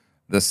good.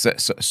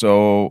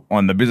 So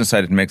on the business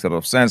side, it makes a lot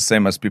of sense.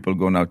 Same as people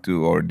go now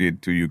to or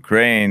did to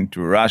Ukraine,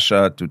 to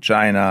Russia, to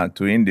China,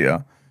 to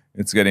India.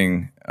 It's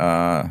getting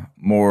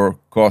more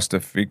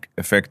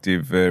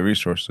cost-effective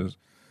resources.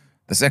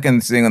 The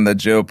second thing on the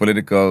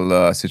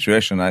geopolitical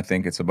situation, I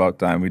think it's about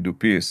time we do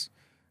peace.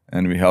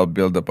 And we help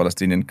build a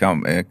Palestinian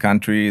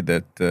country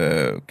that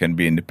can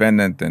be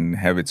independent and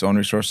have its own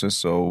resources.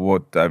 So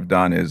what I've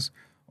done is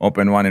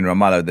open one in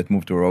Ramallah that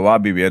moved to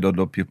Rawabi. We had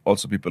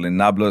also people in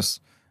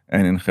Nablus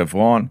and in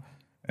Hebron.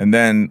 And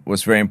then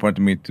what's very important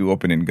to me to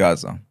open in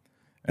Gaza.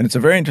 And it's a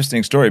very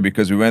interesting story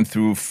because we went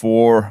through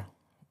 4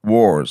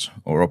 wars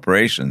or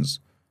operations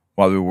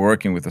while we were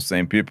working with the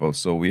same people.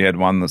 So we had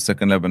the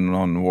Second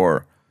Lebanon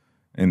War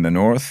in the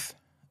north,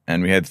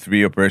 and we had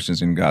 3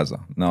 operations in Gaza,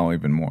 now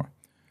even more.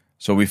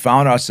 So we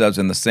found ourselves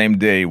in the same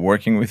day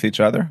working with each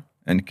other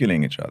and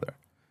killing each other.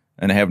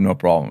 And I have no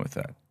problem with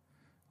that.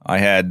 I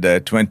had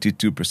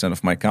 22%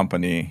 of my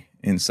company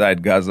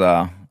inside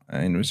Gaza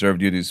in reserve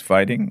duties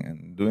fighting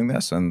and doing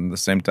this. And at the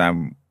same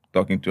time,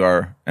 talking to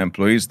our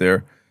employees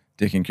there,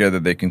 taking care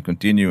that they can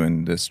continue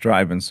and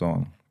strive and so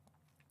on.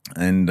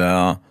 And,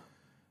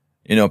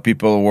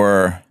 people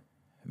were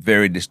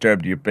very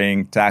disturbed. You're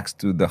paying tax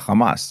to the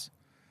Hamas.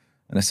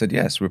 And I said,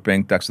 yes, we're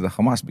paying tax to the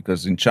Hamas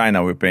because in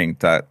China, we're paying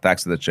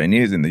tax to the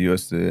Chinese. In the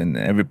U.S., in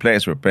every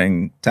place, we're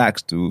paying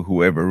tax to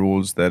whoever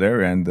rules that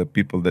area. And the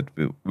people that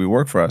we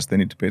work for us, they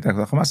need to pay tax to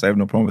the Hamas. I have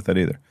no problem with that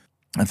either.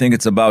 I think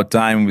it's about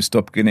time we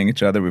stop killing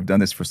each other. We've done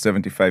this for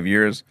 75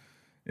 years.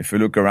 If you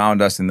look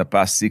around us in the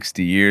past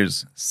 60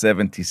 years,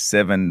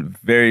 77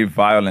 very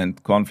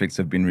violent conflicts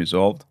have been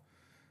resolved.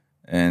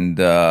 And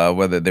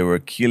whether they were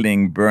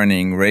killing,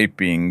 burning,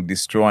 raping,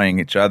 destroying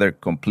each other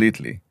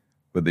completely,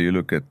 whether you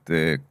look at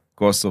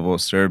Kosovo,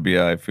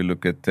 Serbia, if you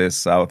look at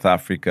South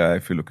Africa,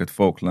 if you look at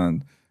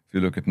Falkland, if you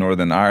look at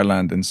Northern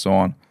Ireland and so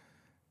on,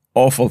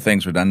 awful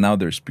things were done. Now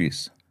there's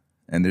peace.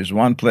 And there's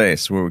one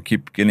place where we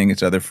keep killing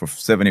each other for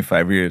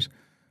 75 years,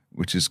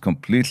 which is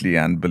completely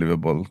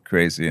unbelievable,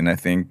 crazy. And I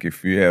think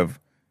if you have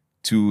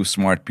 2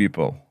 smart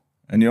people,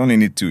 and you only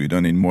need 2, you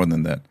don't need more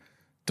than that,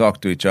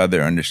 talk to each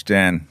other,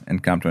 understand,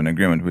 and come to an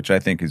agreement, which I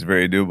think is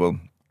very doable.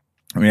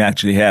 We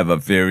actually have a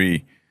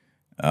very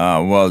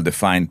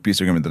well-defined peace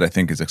agreement that I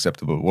think is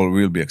acceptable,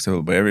 will be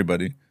acceptable by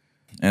everybody.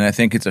 And I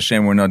think it's a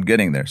shame we're not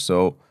getting there.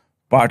 So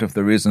part of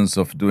the reasons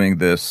of doing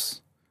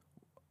this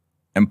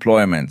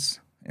employments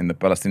in the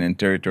Palestinian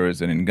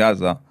territories and in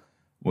Gaza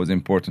was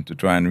important to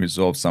try and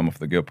resolve some of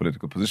the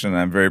geopolitical position. And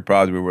I'm very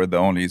proud we were the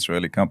only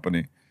Israeli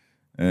company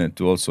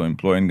to also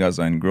employ in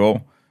Gaza and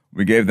grow.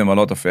 We gave them a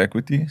lot of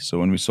equity. So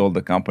when we sold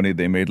the company,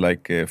 they made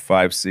like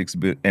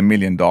 $1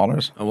 million.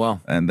 Oh,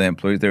 wow. And the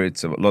employees there,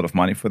 it's a lot of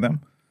money for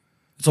them.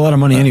 It's a lot of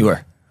money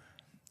anywhere.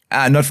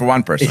 Not for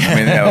one person. I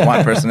mean,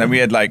 one person. And we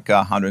had like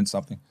 100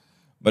 something.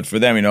 But for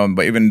them,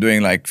 but even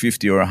doing like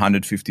 $50,000 or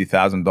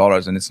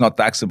 $150,000, and it's not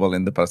taxable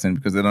in the Palestinian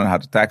because they don't know how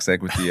to tax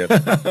equity yet.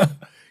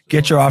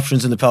 Get your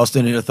options in the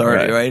Palestinian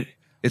Authority, right?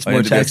 It's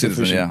more tax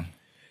efficient. Yeah.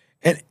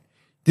 And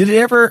did it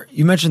ever,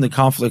 you mentioned the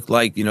conflict,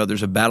 like,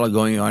 there's a battle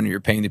going on and you're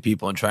paying the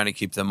people and trying to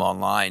keep them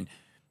online.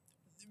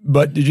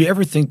 But did you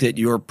ever think that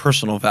your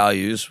personal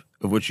values,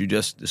 of which you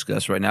just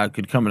discussed right now,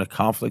 could come in a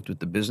conflict with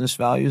the business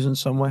values in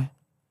some way?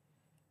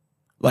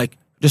 Like,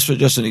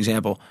 just an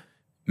example,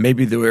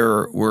 maybe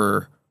there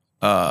were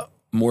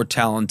more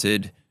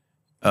talented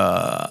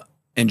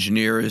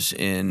engineers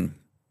in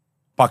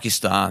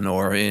Pakistan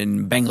or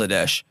in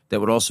Bangladesh that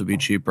would also be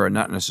cheaper, and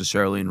not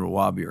necessarily in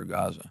Rawabi or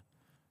Gaza.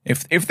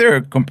 If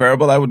they're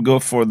comparable, I would go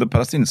for the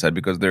Palestinian side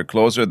because they're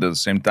closer, they're the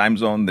same time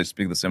zone, they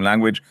speak the same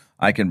language.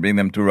 I can bring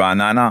them to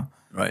Ra'anana,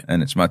 right?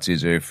 And it's much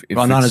easier. If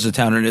Ra'anana is a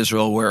town in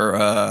Israel where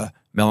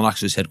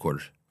Mellanox is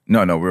headquartered.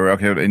 No, we're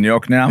in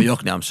Yokneam.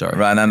 Yokneam, I'm sorry.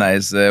 Ra'anana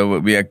is,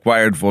 we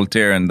acquired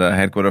Voltaire, and the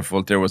headquarters of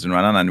Voltaire was in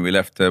Ra'anana, and we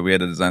left, we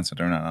had a design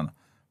center in Ra'anana,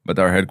 but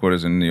our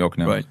headquarters in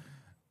Yokneam. Right.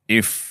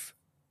 If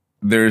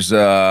there's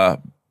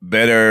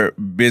better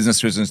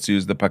business reasons to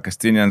use the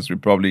Pakistanians, we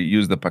probably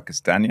use the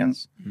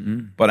Pakistanians,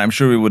 but I'm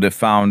sure we would have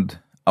found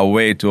a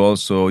way to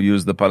also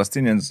use the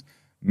Palestinians,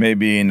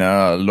 maybe in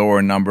a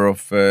lower number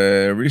of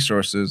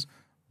resources,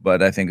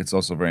 but I think it's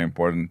also very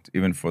important,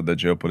 even for the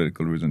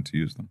geopolitical reason, to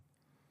use them.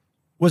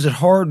 Was it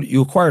hard?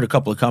 You acquired a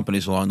couple of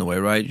companies along the way,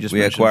 right?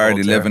 We acquired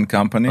Voltaire. 11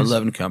 companies.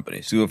 11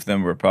 companies. 2 of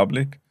them were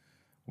public.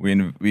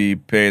 We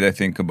paid, I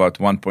think, about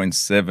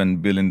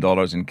 $1.7 billion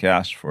in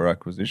cash for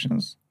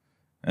acquisitions.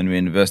 And we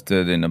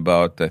invested in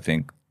about, I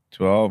think,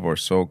 12 or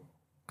so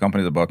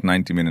companies, about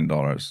 $90 million.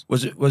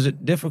 Was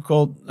it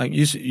difficult? Like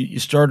you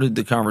started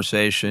the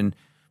conversation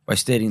by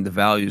stating the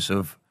values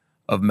of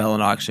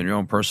Mellanox and your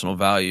own personal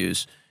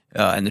values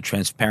and the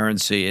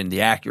transparency and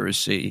the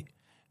accuracy.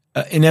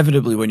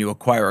 Inevitably, when you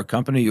acquire a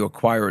company, you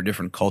acquire a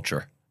different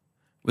culture.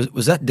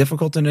 Was that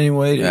difficult in any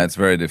way? Yeah, it's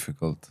very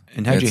difficult.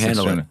 And how did you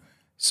handle it?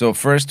 So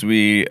first,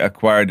 we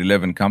acquired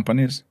 11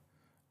 companies.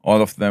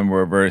 All of them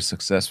were very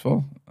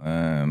successful,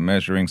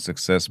 measuring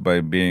success by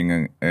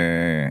being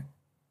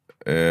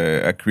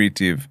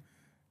accretive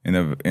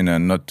in a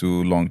not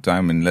too long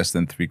time, in less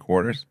than 3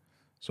 quarters.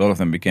 So all of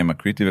them became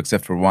accretive,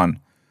 except for one,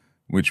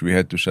 which we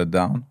had to shut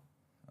down,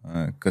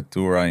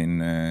 Katura in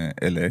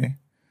LA.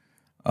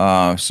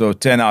 So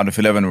 10 out of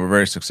 11 were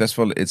very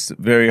successful. It's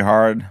very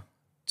hard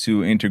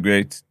to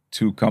integrate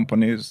 2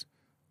 companies.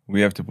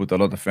 We have to put a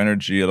lot of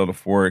energy, a lot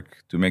of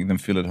work to make them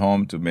feel at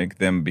home, to make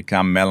them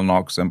become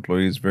Mellanox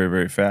employees very,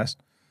 very fast.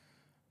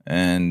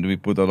 And we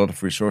put a lot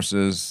of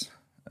resources,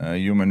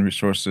 human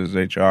resources,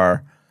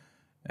 HR,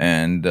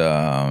 and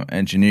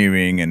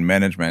engineering and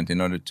management in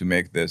order to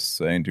make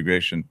this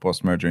integration,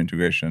 post-merger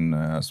integration,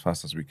 as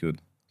fast as we could.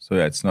 So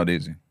yeah, it's not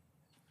easy.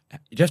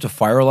 Did you have to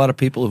fire a lot of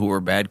people who were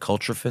bad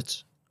culture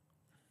fits?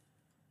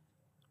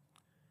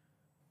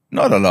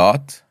 Not a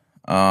lot.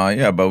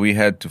 But we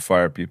had to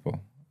fire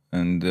people.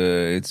 And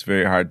it's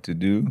very hard to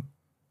do.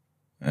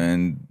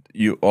 And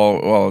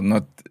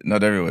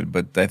not everyone,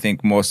 but I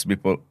think most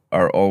people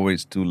are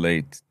always too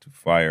late to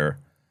fire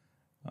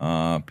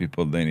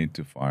people they need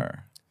to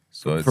fire.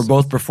 So it's, for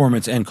both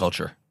performance and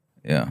culture.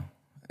 Yeah.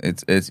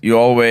 It's you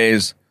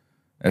always,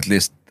 at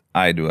least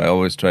I do, I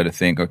always try to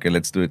think, okay,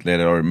 let's do it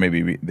later, or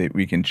maybe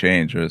we can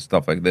change or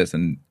stuff like this.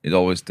 And it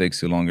always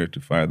takes you longer to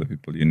fire the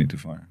people you need to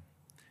fire.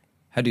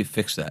 How do you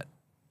fix that?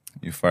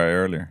 You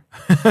fire earlier.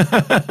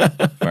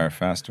 Fire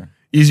faster.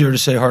 Easier to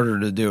say, harder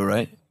to do,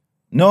 right?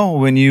 No,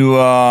 when you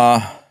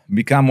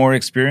become more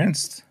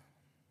experienced.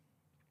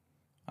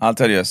 I'll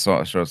tell you a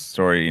short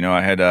story.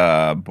 I had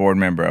a board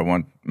member, I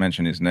won't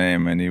mention his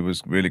name, and he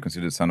was really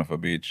considered son of a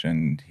bitch,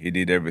 and he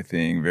did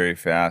everything very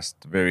fast,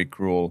 very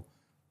cruel,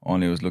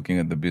 only was looking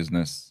at the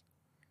business.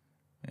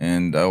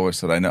 And I always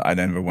said, I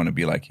never want to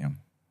be like him.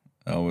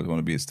 I always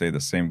want to stay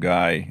the same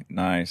guy,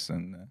 nice.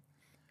 And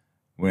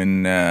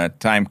when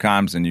time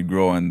comes and you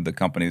grow and the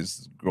company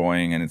is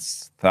growing and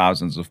it's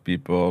thousands of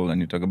people and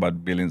you talk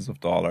about billions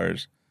of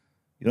dollars,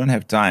 you don't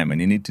have time,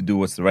 and you need to do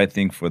what's the right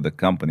thing for the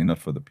company, not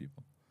for the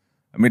people.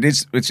 I mean,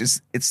 it's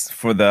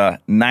for the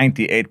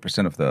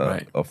 98%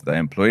 of the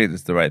employees,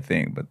 it's the right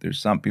thing, but there's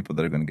some people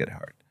that are going to get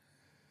hurt.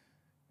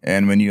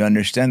 And when you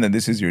understand that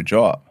this is your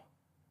job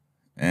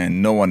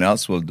and no one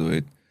else will do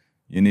it,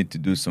 you need to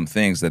do some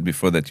things that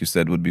before that you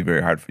said would be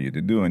very hard for you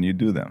to do, and you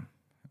do them.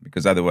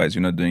 Because otherwise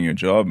you're not doing your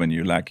job and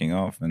you're lacking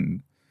off.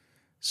 And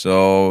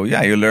so,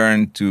 yeah, you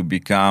learn to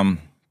become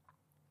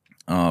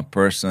a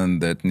person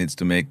that needs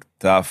to make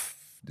tough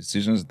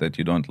decisions that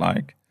you don't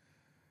like.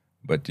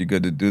 But you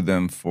got to do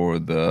them for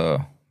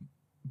the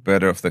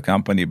better of the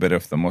company, better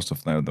of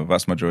the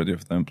vast majority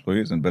of the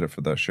employees, and better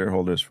for the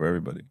shareholders, for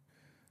everybody.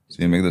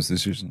 So you make those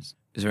decisions.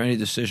 Is there any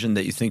decision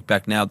that you think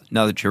back now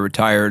that you're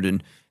retired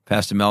and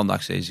past the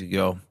Mellanox days, you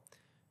go,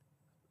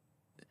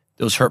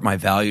 those hurt my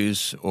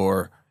values,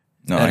 or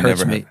No, that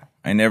hurts me?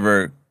 I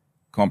never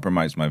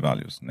compromise my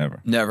values.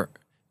 Never. Never.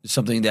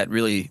 Something that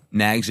really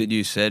nags at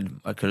you, said,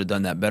 I could have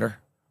done that better?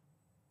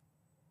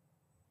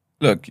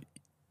 Look,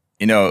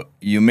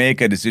 you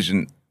make a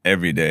decision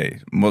every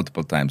day,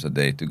 multiple times a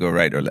day, to go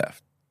right or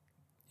left.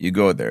 You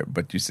go there,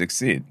 but you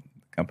succeed.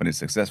 The company is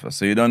successful.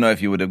 So you don't know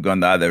if you would have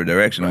gone the other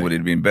direction, Right. would it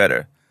have been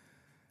better?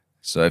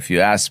 So if you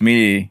ask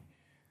me,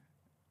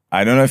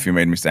 I don't know if you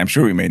made mistakes. I'm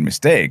sure we made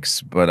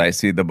mistakes, but I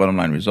see the bottom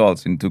line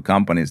results in two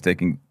companies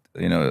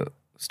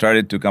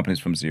started two companies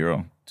from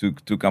zero,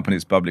 two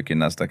companies public in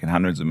Nasdaq in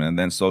hundreds of millions,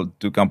 then sold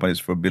two companies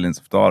for billions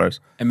of dollars.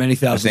 And many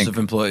thousands of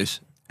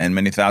employees. And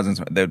many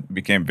thousands that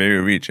became very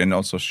rich, and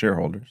also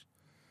shareholders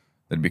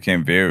that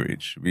became very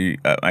rich.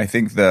 I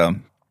think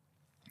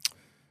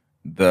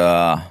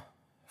the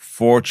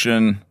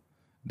fortune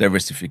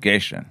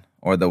diversification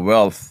or the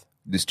wealth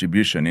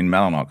distribution in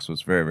Mellanox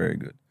was very, very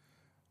good.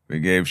 We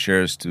gave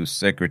shares to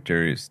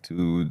secretaries,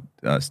 to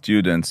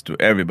students, to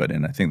everybody,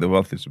 and I think the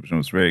wealth distribution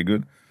was very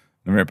good.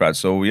 I'm very proud.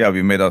 So yeah,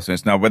 we made our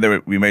sense. Now,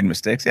 whether we made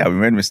mistakes, we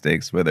made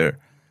mistakes. Whether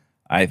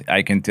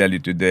I can tell you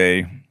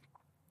today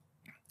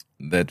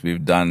that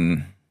we've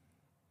done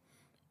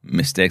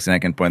mistakes and I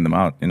can point them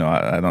out.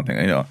 I don't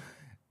think,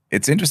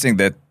 it's interesting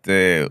that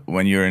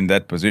when you're in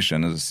that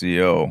position as a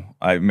CEO,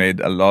 I've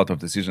made a lot of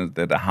decisions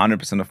that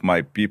 100% of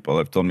my people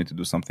have told me to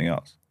do something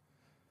else.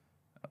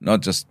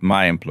 Not just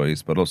my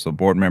employees, but also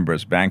board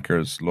members,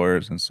 bankers,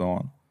 lawyers, and so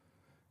on.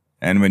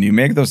 And when you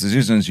make those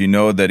decisions, you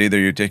know that either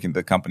you're taking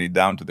the company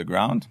down to the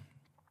ground,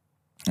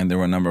 and there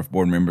were a number of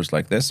board members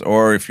like this,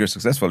 or if you're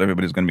successful,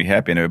 everybody's going to be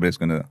happy and everybody's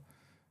going to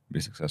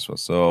be successful.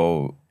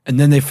 So, and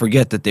then they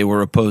forget that they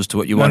were opposed to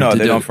what you wanted to do.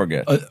 No, they don't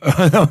forget.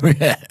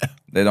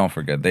 They don't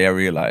forget. They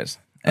realize.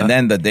 And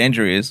then the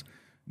danger is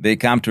they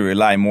come to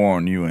rely more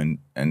on you and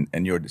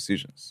your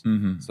decisions.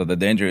 Mm-hmm. So the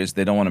danger is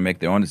they don't want to make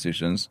their own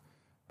decisions,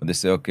 but they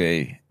say,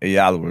 okay,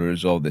 Eyal will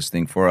resolve this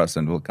thing for us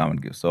and we'll come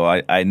and give. So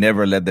I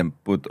never let them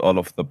put all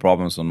of the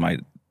problems on my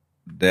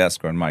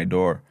desk or on my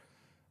door.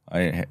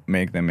 I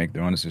make them make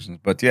their own decisions.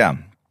 But yeah,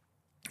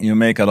 you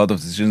make a lot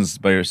of decisions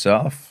by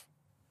yourself,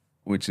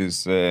 which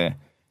is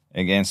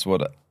against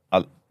what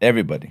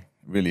everybody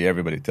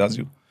tells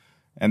you.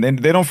 And then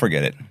they don't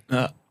forget it.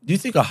 Do you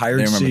think a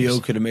hired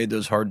CEO could have made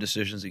those hard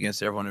decisions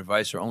against everyone's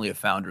advice, or only a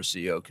founder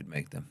CEO could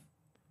make them?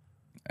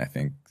 I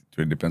think it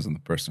really depends on the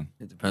person.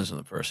 It depends on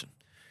the person.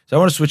 So I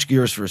want to switch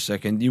gears for a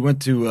second. You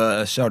went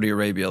to Saudi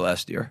Arabia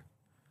last year.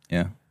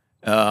 Yeah.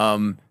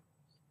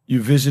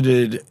 You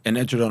visited and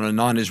entered on a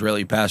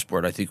non-Israeli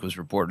passport, I think was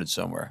reported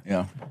somewhere.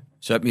 Yeah.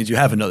 So that means you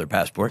have another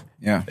passport.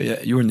 Yeah.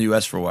 You were in the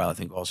U.S. for a while, I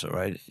think, also,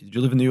 right? Did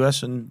you live in the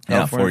U.S. and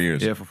California? Yeah, 4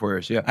 years. Yeah, for 4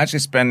 years, yeah. I actually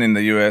spent in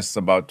the U.S.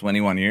 about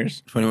 21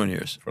 years. 21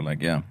 years. For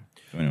 21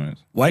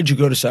 years. Why did you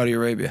go to Saudi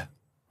Arabia?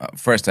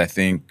 First, I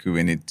think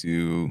we need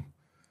to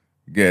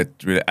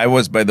I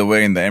was, by the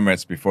way, in the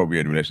Emirates before we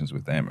had relations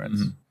with the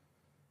Emirates. Mm-hmm.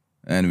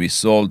 And we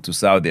sold to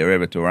Saudi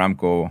Arabia, to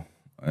Aramco,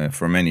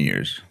 for many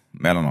years.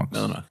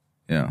 Mellanox.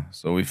 Yeah.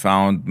 So we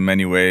found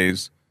many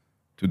ways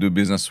to do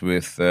business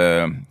with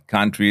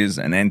countries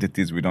and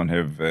entities we don't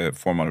have a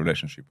formal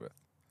relationship with.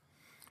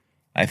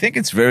 I think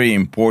it's very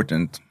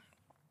important,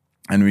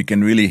 and we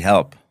can really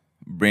help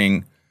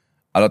bring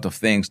a lot of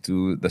things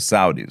to the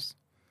Saudis,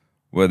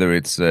 whether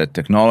it's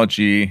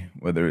technology,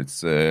 whether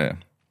it's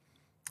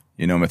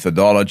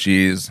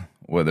methodologies,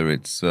 whether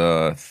it's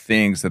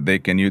things that they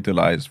can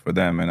utilize for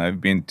them. And I've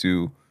been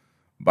to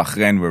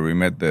Bahrain, where we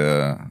met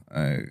the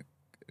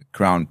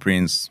Crown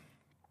Prince,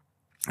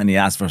 and he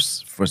asked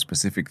for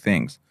specific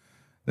things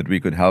that we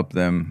could help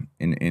them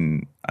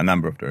in a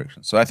number of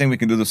directions. So I think we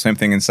can do the same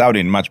thing in Saudi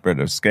in much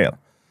better scale.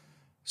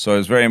 So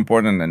it's very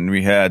important, and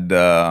we had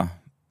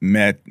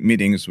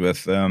meetings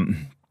with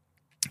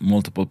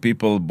multiple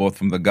people, both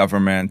from the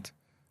government,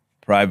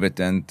 private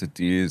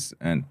entities,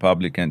 and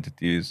public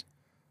entities,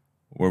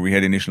 where we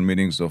had initial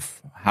meetings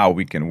of how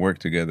we can work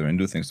together and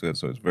do things together.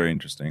 So it's very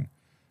interesting.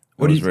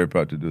 I was very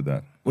proud to do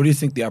that. What do you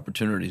think the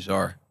opportunities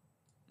are?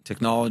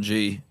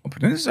 Technology?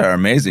 Opportunities are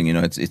amazing.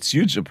 It's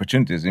huge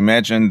opportunities.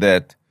 Imagine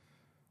that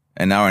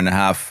an hour and a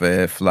half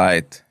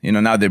flight.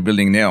 Now they're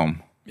building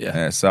Neom,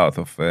 south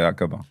of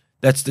Aqaba.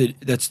 That's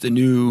the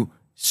new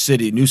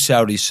city, new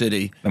Saudi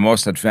city. The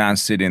most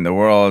advanced city in the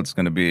world. It's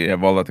going to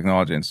have all the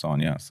technology and so on.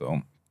 Yeah.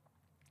 So,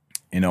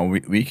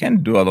 we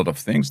can do a lot of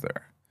things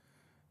there.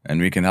 And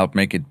we can help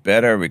make it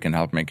better. We can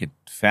help make it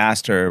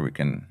faster. We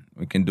can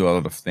do a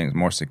lot of things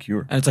more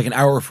secure. And it's like an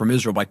hour from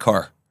Israel by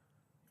car.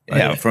 Right?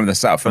 Yeah, from the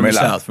south, from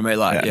Eyal. From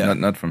Eyal, yeah.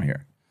 Not from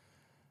here.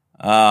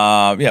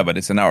 But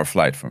it's an hour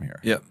flight from here.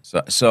 Yeah.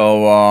 So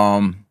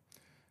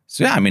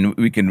yeah,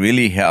 we can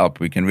really help.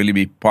 We can really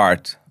be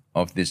part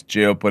of this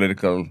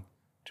geopolitical,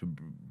 to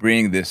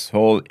bring this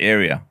whole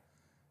area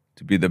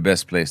to be the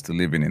best place to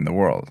live in the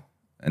world.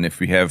 And if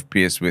we have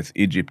peace with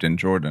Egypt and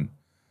Jordan,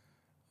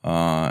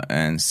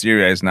 and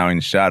Syria is now in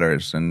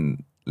shatters,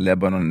 and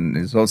Lebanon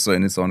is also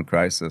in its own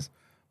crisis.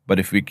 But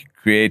if we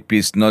create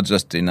peace not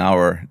just in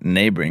our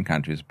neighboring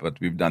countries, but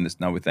we've done this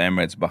now with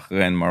Emirates,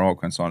 Bahrain,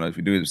 Morocco, and so on. If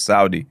we do it with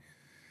Saudi,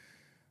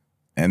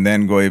 and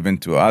then go even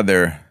to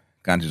other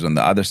countries on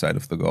the other side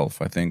of the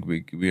Gulf, I think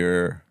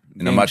we're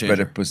in a much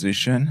better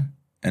position,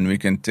 and we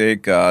can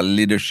take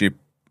leadership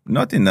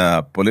not in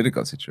a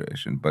political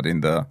situation, but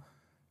in the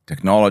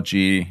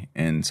technology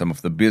and some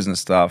of the business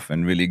stuff,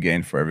 and really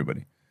gain for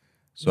everybody.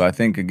 So I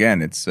think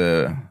again, it's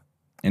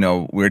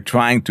we're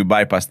trying to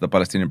bypass the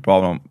Palestinian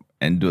problem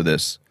and do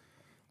this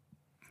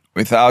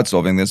without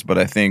solving this. But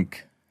I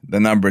think the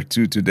number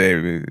two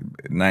today,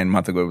 9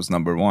 months ago, it was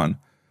number one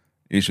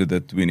issue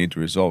that we need to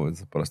resolve is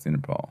the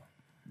Palestinian problem.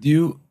 Do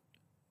you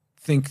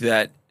think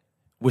that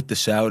with the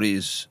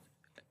Saudis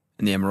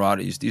and the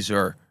Emiratis, these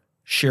are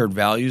shared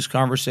values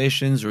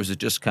conversations, or is it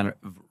just kind of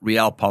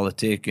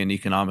realpolitik and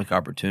economic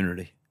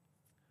opportunity?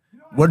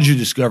 What did you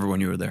discover when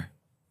you were there?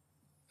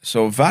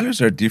 So values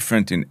are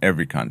different in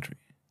every country,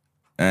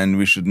 and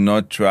we should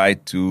not try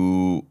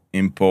to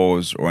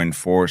impose or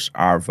enforce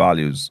our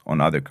values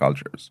on other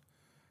cultures.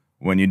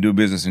 When you do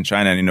business in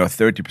China, and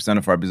 30%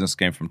 of our business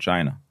came from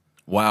China.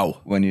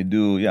 Wow. When you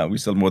do, we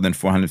sell more than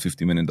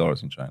 $450 million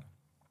in China.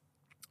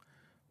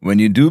 When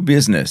you do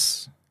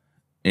business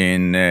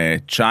in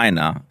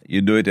China,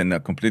 you do it in a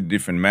completely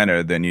different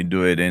manner than you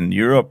do it in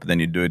Europe, than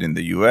you do it in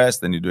the US,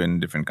 than you do it in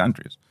different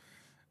countries.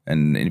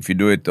 And if you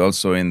do it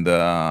also in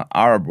the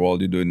Arab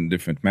world, you do it in a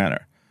different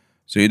manner.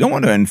 So you don't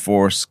want to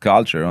enforce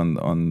culture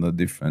on the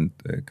different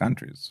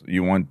countries.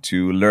 You want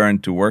to learn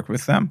to work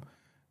with them.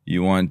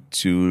 You want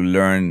to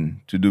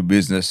learn to do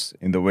business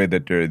in the way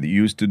that they're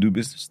used to do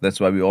business. That's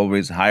why we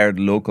always hired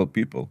local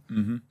people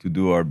to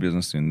do our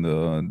business in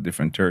the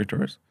different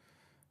territories,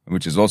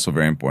 which is also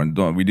very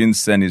important. We didn't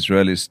send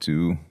Israelis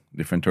to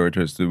different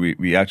territories.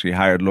 We actually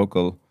hired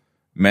local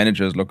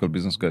managers, local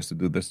business guys to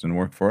do this and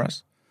work for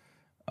us.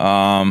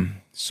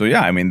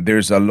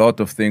 There's a lot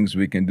of things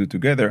we can do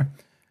together.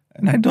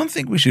 And I don't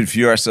think we should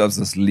view ourselves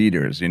as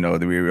leaders.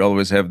 We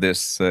always have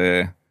this,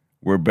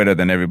 we're better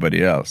than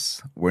everybody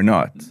else. We're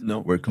not. No,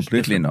 we're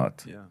completely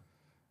not. Yeah.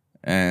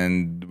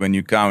 And when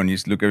you come and you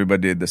look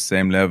everybody at the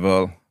same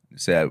level, you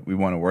say, we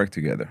want to work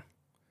together.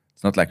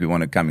 It's not like we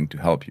want to come in to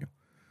help you.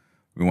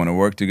 We want to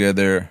work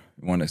together.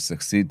 We want to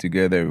succeed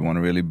together. We want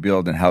to really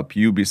build and help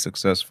you be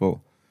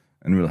successful.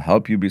 And we'll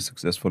help you be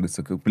successful. It's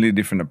a completely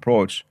different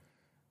approach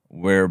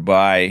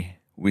whereby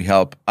we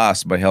help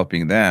us by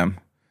helping them.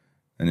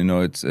 And,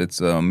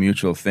 it's a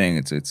mutual thing.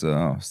 It's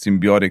a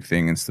symbiotic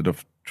thing instead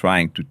of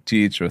trying to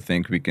teach or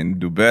think we can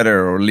do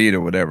better or lead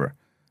or whatever.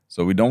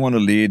 So we don't want to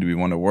lead. We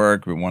want to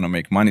work. We want to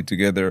make money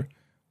together.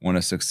 We want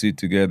to succeed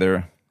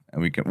together.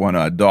 And we want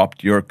to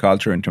adopt your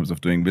culture in terms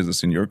of doing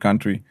business in your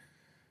country.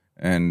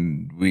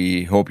 And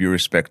we hope you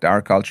respect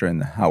our culture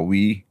and how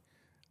we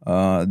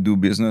do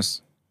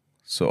business.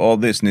 So all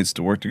this needs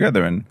to work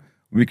together, and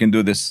we can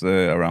do this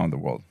around the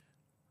world.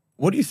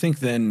 What do you think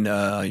then,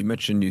 you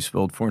mentioned you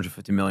spilled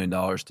 $450 million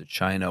to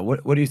China.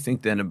 What do you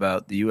think then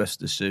about the U.S.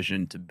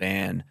 decision to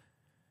ban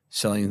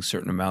selling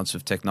certain amounts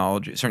of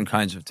technology, certain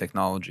kinds of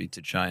technology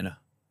to China?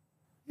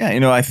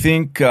 Yeah, I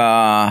think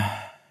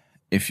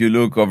if you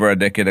look over a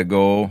decade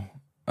ago,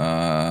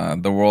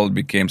 the world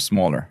became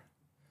smaller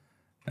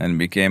and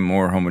became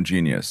more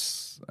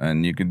homogeneous.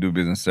 And you can do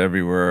business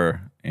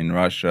everywhere in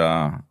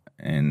Russia,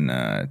 in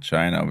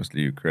China,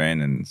 obviously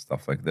Ukraine and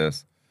stuff like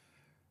this.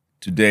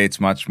 Today, it's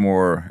much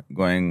more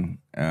going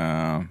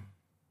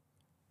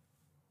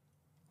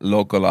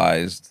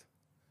localized.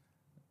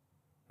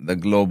 The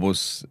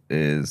globus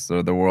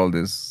the world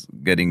is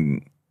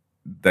getting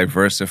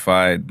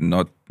diversified,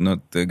 not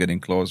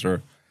getting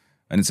closer.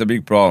 And it's a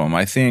big problem.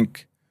 I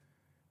think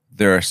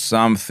there are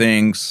some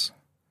things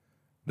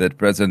that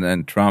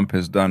President Trump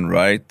has done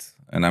right,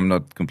 and I'm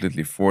not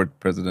completely for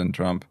President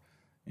Trump,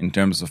 in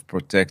terms of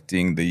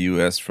protecting the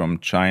U.S. from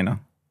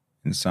China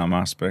in some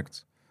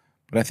aspects.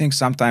 But I think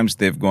sometimes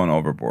they've gone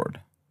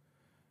overboard.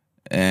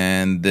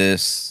 And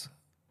this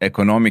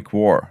economic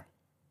war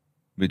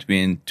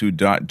between two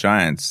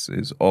giants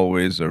is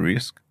always a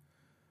risk.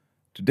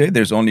 Today,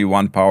 there's only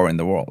one power in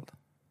the world,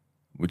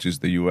 which is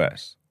the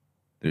U.S.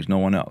 There's no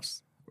one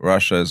else.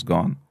 Russia is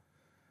gone.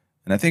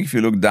 And I think if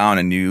you look down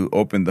and you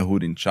open the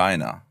hood in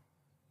China,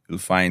 you'll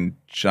find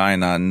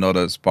China not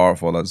as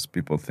powerful as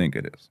people think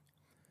it is.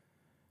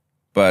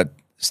 But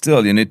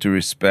still, you need to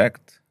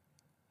respect.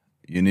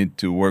 You need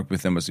to work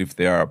with them as if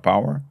they are a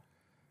power.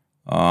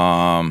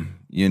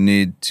 You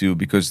need to,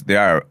 because they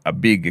are a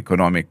big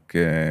economic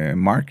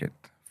market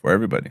for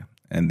everybody,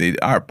 and they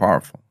are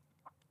powerful.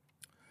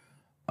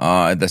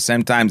 At the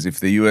same time, if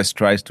the U.S.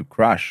 tries to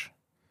crush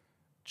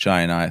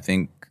China, I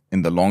think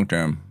in the long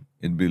term,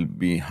 it will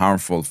be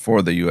harmful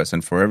for the U.S.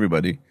 and for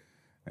everybody.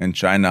 And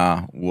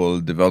China will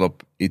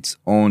develop its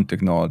own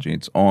technology,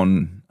 its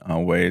own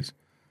ways.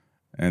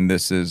 And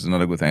this is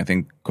not a good thing. I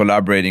think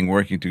collaborating,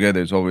 working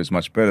together is always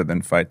much better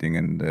than fighting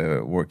and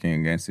working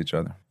against each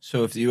other.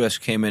 So if the U.S.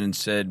 came in and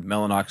said,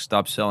 Mellanox,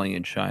 stop selling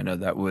in China,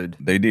 that would...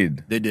 They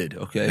did. They did,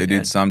 okay. They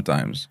did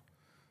sometimes.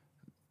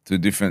 To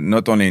different,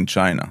 not only in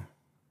China,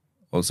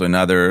 also in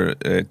other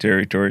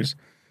territories.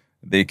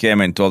 They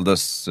came and told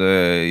us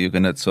you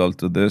cannot sell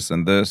to this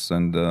and this,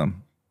 and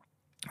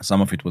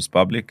some of it was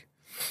public.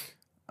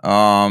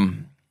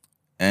 And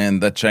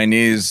the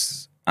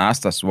Chinese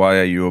asked us, why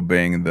are you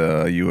obeying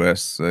the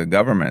U.S.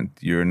 Government?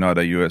 You're not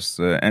a U.S.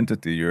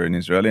 Entity. You're an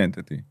Israeli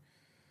entity.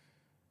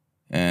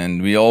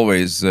 And we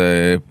always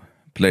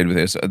played with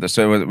this.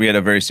 So we had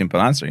a very simple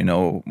answer.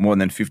 More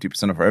than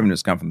 50% of our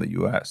revenues come from the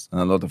U.S.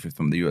 and a lot of it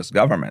from the U.S.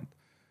 government.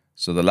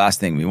 So the last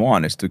thing we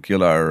want is to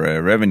kill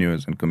our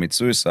revenues and commit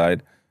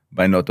suicide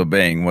by not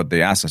obeying what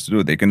they ask us to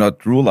do. They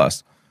cannot rule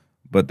us,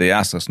 but they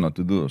ask us not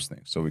to do those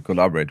things. So we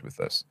collaborate with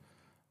us.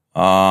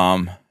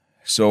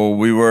 So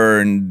we were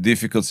in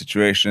difficult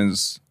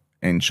situations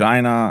in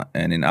China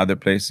and in other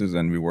places,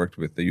 and we worked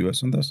with the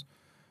U.S. on this.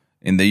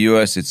 In the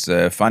U.S., it's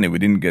funny, we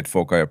didn't get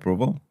FOCI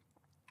approval,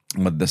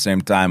 but at the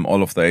same time,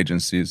 all of the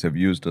agencies have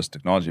used this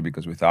technology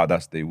because without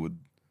us, they would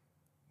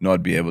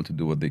not be able to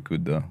do what they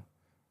could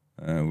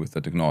with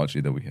the technology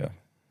that we have.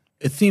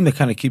 A theme that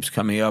kind of keeps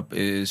coming up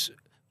is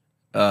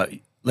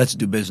let's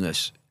do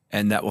business,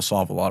 and that will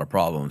solve a lot of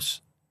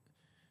problems.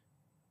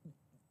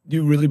 Do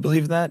you really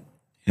believe that?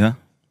 Yeah.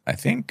 I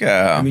think.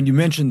 I mean, you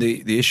mentioned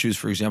the issues,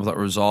 for example, that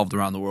were resolved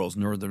around the world,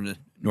 Northern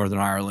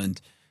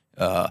Ireland,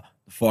 the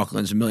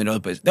Falklands, a million other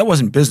places. That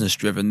wasn't business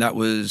driven. That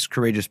was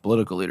courageous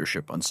political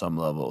leadership on some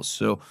levels.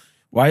 So,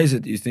 why is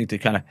it that you think they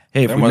kind of,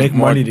 hey, if we make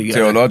money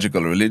together?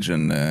 Theological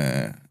religion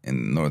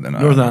in Northern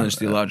Ireland. Northern Ireland is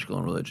theological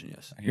and religion,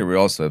 yes. Here we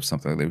also have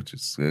something like that, which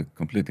is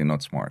completely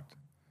not smart.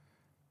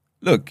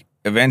 Look,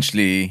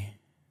 eventually,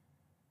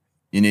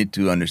 you need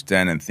to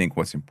understand and think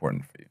what's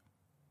important for you.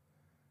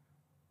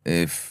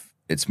 If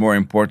it's more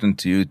important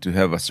to you to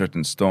have a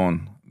certain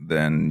stone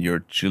than your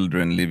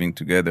children living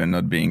together and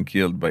not being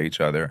killed by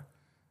each other.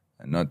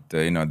 And not,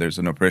 there's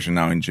an operation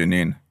now in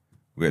Jenin.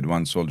 We had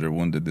one soldier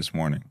wounded this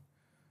morning.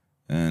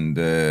 And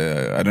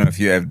I don't know if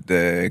you have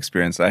the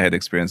experience. I had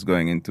experience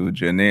going into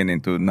Jenin,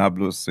 into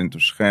Nablus, into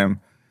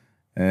Shechem,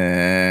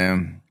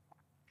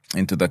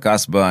 into the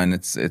Kasbah, and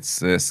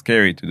it's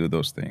scary to do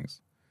those things.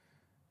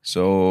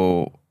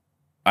 So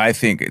I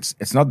think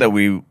it's not that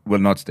we will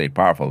not stay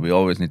powerful. We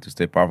always need to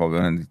stay powerful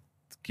and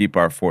keep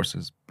our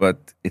forces,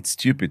 but it's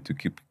stupid to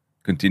keep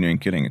continuing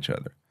killing each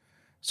other.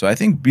 So I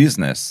think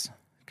business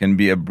can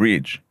be a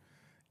bridge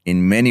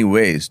in many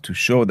ways to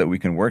show that we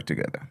can work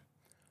together.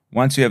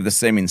 Once you have the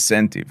same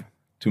incentive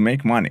to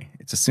make money,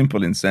 it's a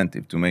simple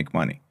incentive to make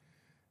money.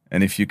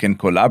 And if you can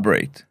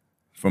collaborate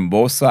from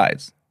both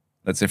sides,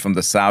 let's say from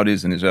the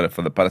Saudis and Israel,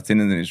 for the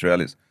Palestinians and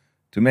Israelis,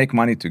 to make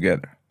money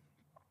together,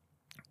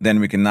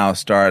 then we can now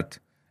start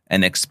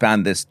and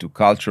expand this to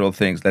cultural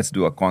things. Let's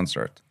do a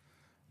concert.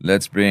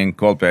 Let's bring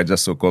Coldplay. I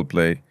just saw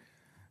Coldplay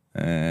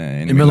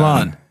in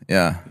Milan.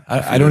 Yeah.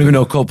 I don't even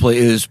know what Coldplay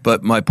is,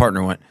 but my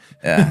partner went.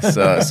 Yeah,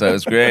 so it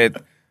was great.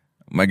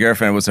 My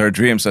girlfriend, was her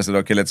dream, so I said,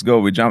 okay, let's go.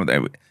 We jumped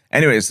there.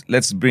 Anyways,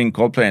 let's bring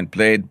Coldplay and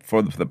play it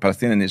for the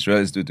Palestinians and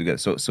Israelis do together.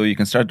 So you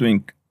can start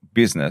doing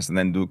business and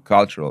then do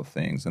cultural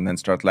things and then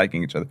start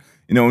liking each other.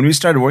 When we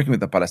started working with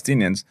the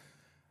Palestinians,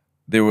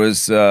 there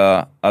was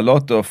a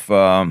lot of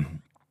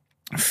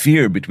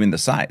fear between the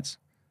sides.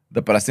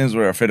 The Palestinians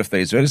were afraid of the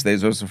Israelis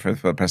were afraid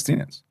of the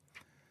Palestinians.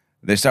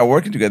 They started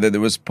working together. There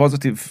was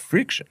positive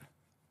friction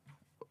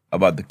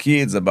about the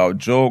kids, about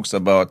jokes,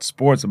 about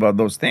sports, about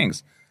those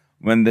things.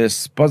 When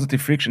this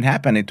positive friction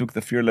happened, it took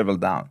the fear level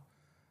down.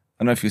 I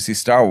don't know if you see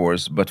Star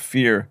Wars, but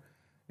fear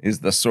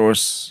is the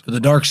source. For the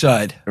dark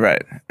side.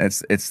 Right.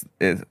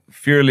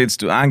 Fear leads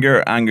to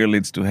anger. Anger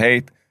leads to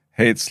hate.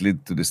 Hates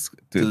lead to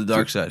the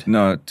dark side.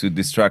 No, to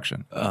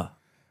destruction.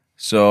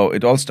 So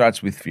it all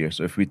starts with fear.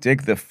 So if we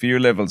take the fear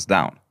levels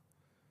down,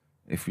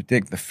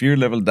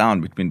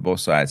 between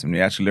both sides, and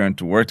we actually learn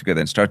to work together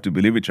and start to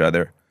believe each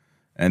other,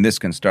 and this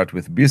can start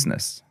with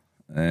business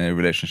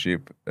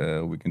relationship,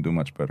 we can do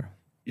much better.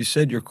 You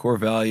said your core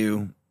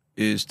value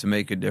is to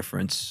make a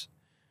difference.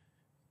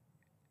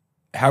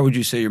 How would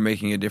you say you're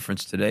making a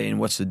difference today, and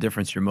what's the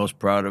difference you're most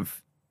proud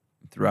of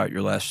throughout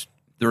your last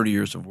 30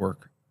 years of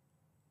work?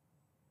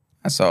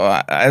 So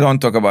I don't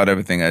talk about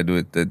everything I do.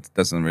 It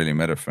doesn't really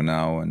matter for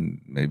now,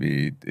 and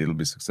maybe it'll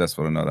be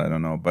successful or not. I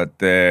don't know. But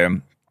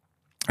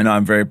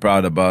I'm very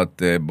proud about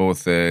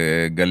both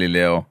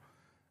Galileo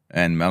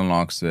and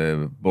Mellanox.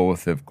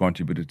 Both have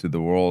contributed to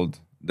the world,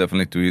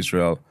 definitely to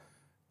Israel,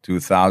 to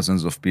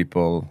thousands of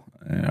people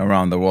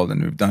around the world,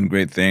 and we've done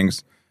great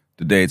things.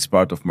 Today it's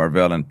part of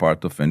Marvell and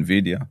part of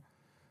NVIDIA.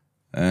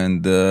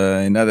 And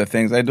in other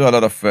things, I do a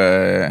lot of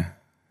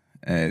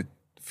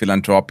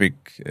philanthropic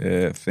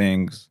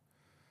things.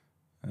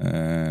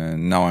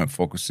 Now I'm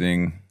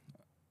focusing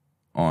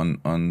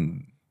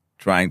on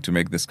trying to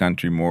make this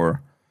country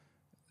more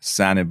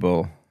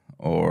sanable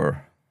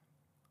or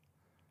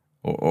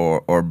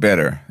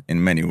better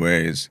in many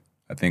ways.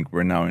 I think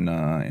we're now in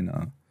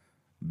a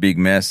big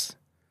mess,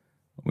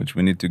 which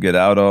we need to get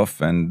out of.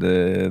 And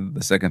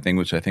the second thing,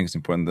 which I think is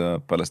important, the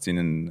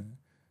Palestinian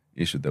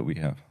issue that we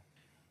have.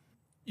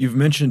 You've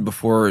mentioned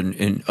before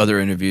in other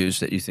interviews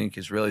that you think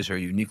Israelis are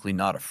uniquely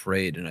not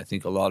afraid, and I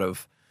think a lot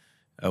of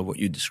what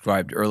you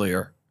described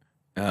earlier,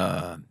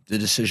 the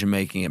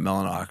decision-making at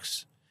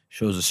Mellanox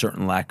shows a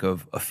certain lack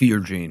of a fear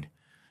gene.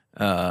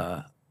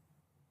 I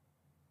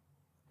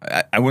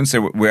wouldn't say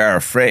we are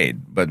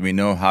afraid, but we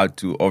know how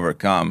to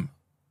overcome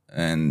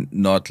and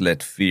not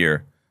let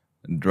fear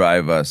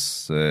drive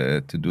us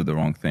to do the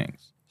wrong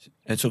things.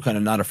 And so kind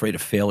of not afraid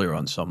of failure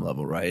on some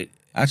level, right?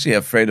 Actually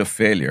afraid of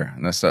failure.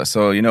 And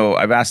so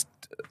I've asked,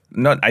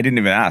 I didn't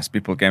even ask.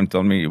 People came and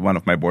told me, one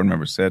of my board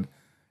members said,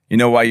 you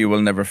know why you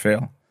will never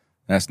fail?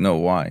 I asked, no,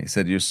 why? He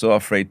said, you're so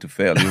afraid to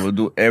fail. You will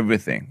do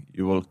everything.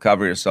 You will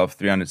cover yourself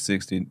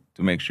 360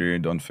 to make sure you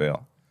don't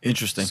fail.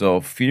 Interesting.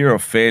 So fear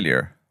of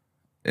failure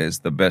is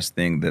the best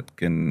thing that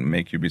can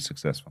make you be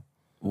successful.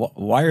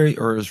 Why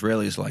are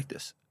Israelis like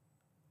this?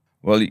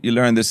 Well, you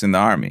learn this in the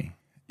army.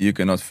 You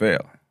cannot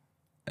fail.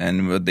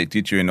 And what they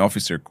teach you in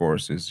officer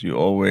courses,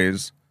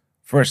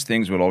 first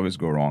things will always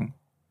go wrong.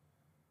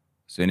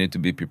 So you need to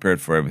be prepared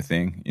for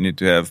everything. You need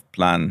to have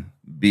plan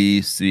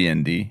B, C,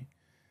 and D.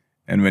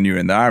 And when you're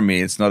in the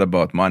army, it's not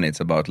about money. It's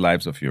about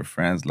lives of your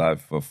friends,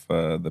 life of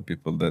the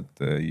people that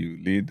you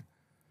lead.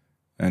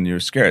 And you're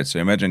scared. So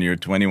imagine you're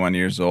 21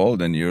 years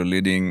old and you're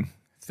leading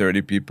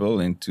 30 people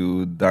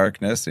into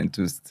darkness,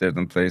 into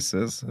certain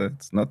places.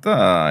 It's not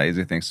an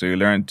easy thing. So you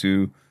learn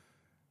to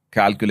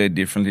calculate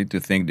differently, to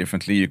think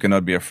differently. You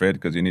cannot be afraid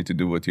because you need to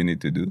do what you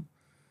need to do.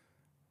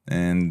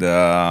 And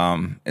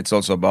it's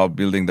also about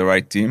building the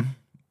right team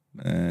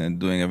and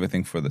doing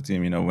everything for the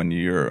team. When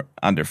you're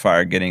under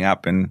fire, getting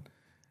up and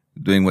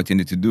doing what you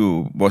need to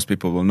do, most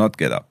people will not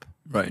get up.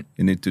 Right.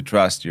 You need to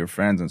trust your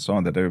friends and so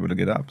on that everybody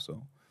get up.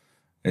 So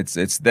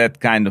it's that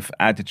kind of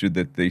attitude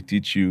that they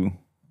teach you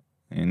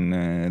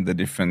in the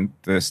different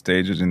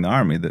stages in the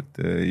army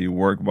that you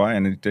work by,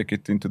 and you take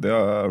it into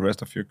the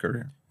rest of your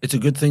career. It's a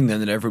good thing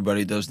then that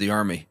everybody does the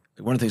army.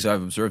 One of the things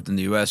I've observed in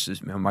the U.S.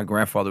 is my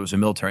grandfather was a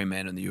military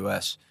man in the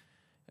U.S.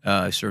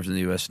 He served in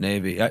the U.S.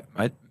 Navy.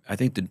 I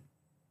think the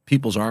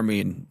People's Army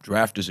and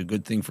draft is a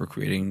good thing for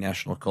creating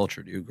national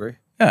culture. Do you agree?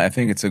 Yeah, I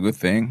think it's a good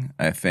thing.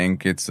 I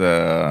think it's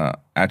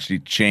actually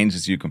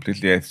changes you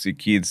completely. I see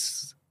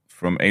kids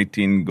from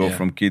 18 go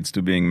from kids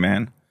to being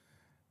men.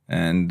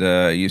 And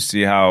you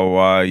see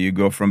how you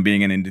go from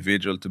being an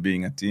individual to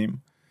being a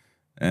team.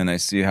 And I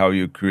see how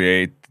you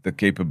create the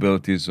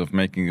capabilities of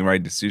making the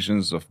right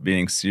decisions, of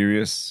being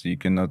serious. You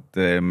cannot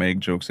make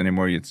jokes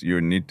anymore. You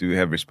need to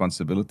have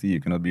responsibility. You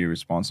cannot be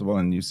irresponsible.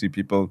 And you see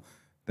people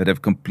that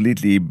have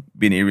completely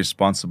been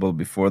irresponsible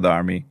before the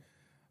army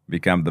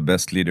become the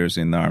best leaders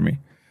in the army.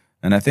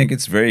 And I think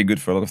it's very good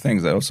for a lot of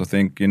things. I also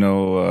think,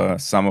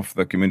 some of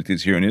the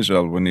communities here in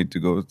Israel will need to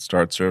go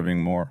start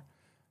serving more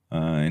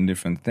in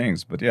different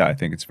things. But yeah, I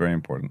think it's very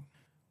important.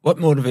 What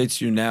motivates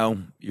you now?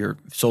 You're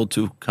sold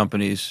to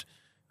companies.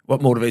 What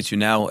motivates you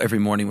now every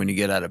morning when you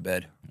get out of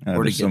bed?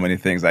 There's so many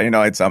things.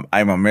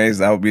 I'm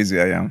amazed how busy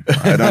I am.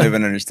 I don't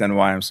even understand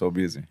why I'm so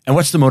busy. And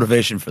what's the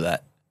motivation for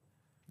that?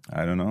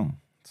 I don't know.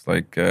 It's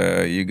like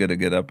you got to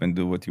get up and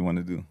do what you want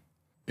to do.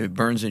 It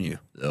burns in you,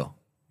 though.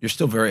 You're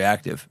still very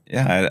active.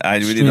 Yeah, I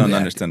really don't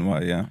understand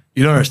why, yeah.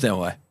 You don't understand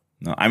why?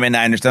 No, I mean,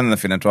 I understand on the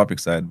philanthropic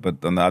side,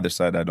 but on the other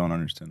side, I don't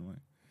understand why.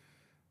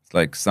 It's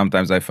like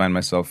sometimes I find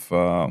myself,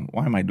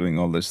 why am I doing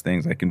all these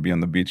things? I can be on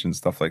the beach and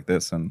stuff like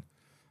this, and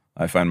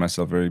I find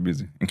myself very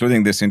busy,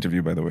 including this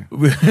interview, by the way.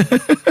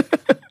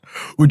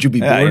 Would you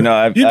be bored?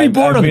 I've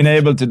been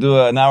able to do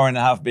an hour and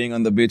a half being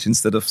on the beach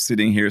instead of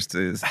sitting here,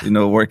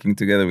 working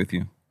together with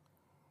you.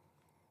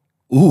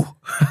 Ooh.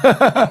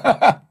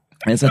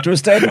 It's a true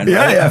statement.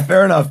 Yeah,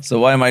 fair enough. So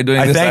why am I doing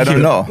this? I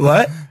don't know.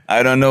 What?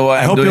 I don't know why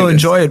I hope you'll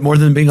enjoy it more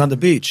than being on the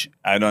beach.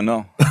 I don't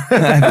know.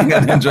 I think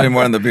I'd enjoy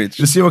more on the beach.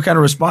 To see what kind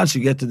of response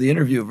you get to the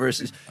interview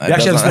versus you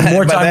actually have to spend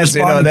more time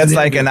responding. That's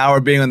like an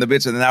hour being on the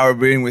beach and an hour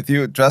being with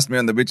you. Trust me,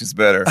 on the beach is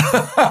better.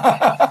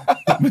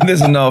 But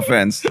this is no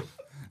offense. No,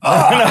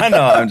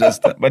 I'm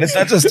just. But it's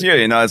not just you.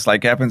 It's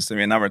like happens to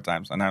me a number of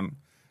times, and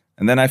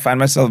then I find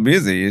myself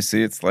busy. You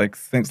see, it's like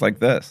things like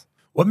this.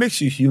 What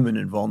makes you human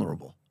and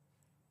vulnerable?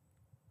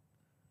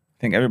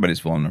 I think everybody's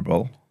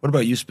vulnerable. What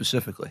about you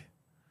specifically?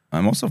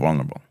 I'm also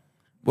vulnerable.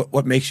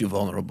 What makes you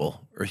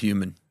vulnerable or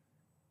human?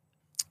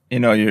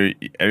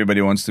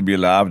 Everybody wants to be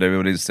loved.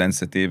 Everybody's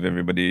sensitive.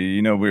 Everybody,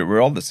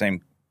 we're all the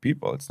same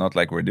people. It's not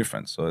like we're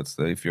different. So it's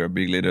if you're a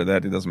big leader,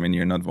 it doesn't mean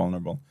you're not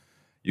vulnerable.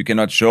 You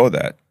cannot show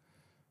that.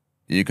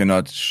 You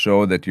cannot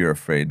show that you're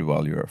afraid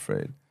while you're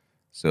afraid.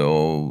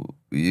 So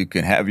you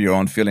can have your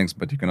own feelings,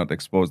 but you cannot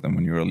expose them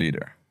when you're a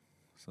leader.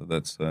 So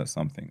that's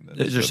something.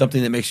 Is there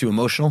something that makes you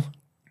emotional?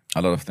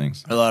 A lot of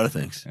things. A lot of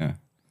things. Yeah.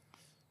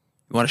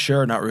 You want to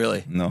share or not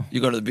really? No. You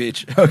go to the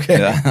beach. Okay.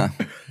 Yeah.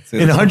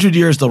 In 100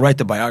 years, they'll write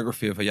the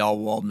biography of Eyal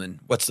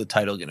Waldman. What's the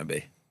title going to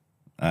be?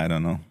 I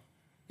don't know.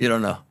 You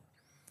don't know?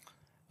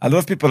 A lot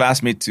of people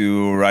ask me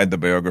to write the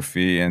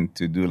biography and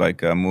to do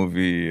like a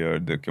movie or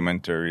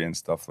documentary and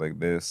stuff like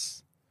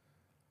this.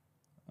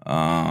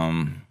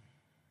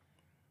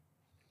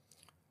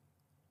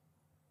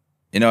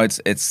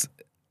 It's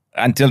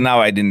until now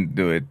I didn't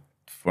do it.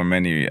 For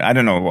many, I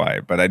don't know why,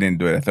 but I didn't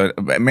do it. I thought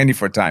mainly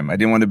for time. I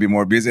didn't want to be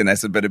more busy, and I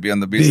said better be on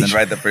the beach than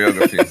write the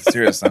biography.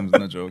 Serious, I'm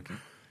not joking.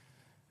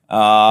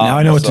 Now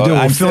I know what to do.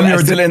 I'm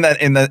still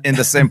in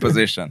the same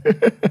position.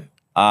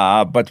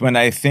 But when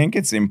I think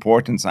it's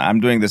important, so I'm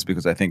doing this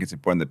because I think it's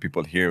important that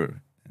people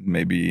hear and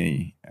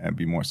maybe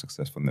be more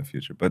successful in the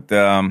future. But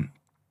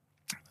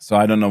so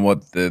I don't know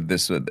what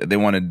they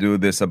want to do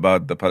this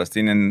about the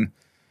Palestinian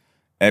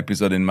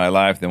episode in my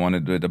life. They want to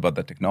do it about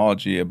the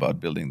technology, about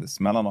building this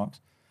Mellanox.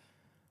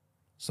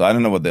 So I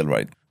don't know what they'll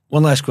write.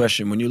 One last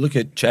question. When you look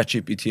at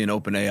ChatGPT and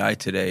OpenAI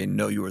today and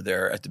know you were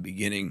there at the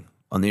beginning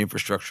on the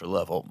infrastructure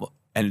level,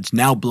 and it's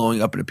now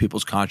blowing up into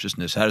people's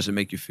consciousness, how does it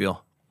make you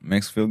feel? It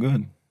makes you feel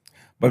good.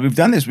 But we've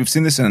done this. We've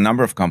seen this in a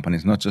number of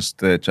companies, not just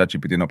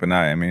ChatGPT and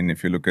OpenAI. I mean,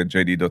 if you look at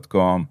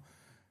JD.com,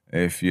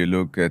 if you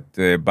look at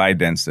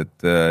ByteDance,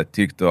 at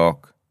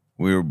TikTok,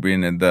 we've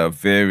been in the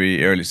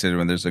very early stage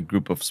when there's a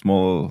group of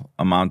small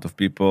amount of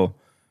people.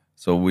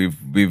 So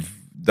we've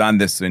done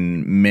this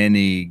in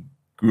many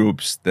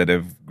groups that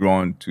have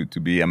grown to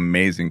be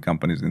amazing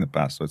companies in the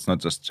past. So it's not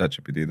just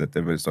ChatGPT that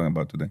everybody's talking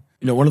about today.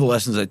 You know, one of the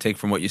lessons I take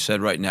from what you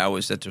said right now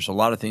is that there's a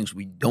lot of things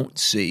we don't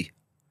see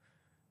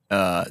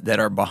that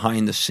are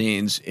behind the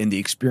scenes in the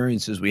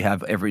experiences we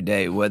have every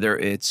day, whether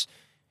it's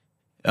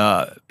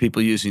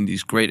people using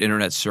these great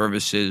internet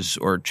services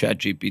or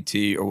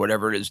ChatGPT or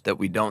whatever it is that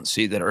we don't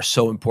see that are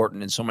so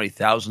important and so many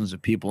thousands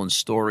of people and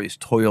stories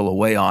toil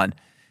away on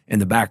in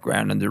the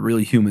background, and they're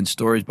really human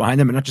stories behind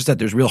them. And not just that,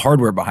 there's real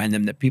hardware behind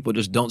them that people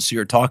just don't see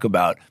or talk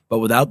about. But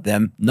without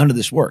them, none of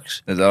this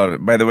works.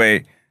 By the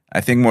way,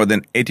 I think more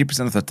than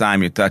 80% of the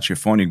time you touch your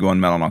phone, you go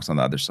on Mellanox on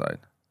the other side.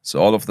 So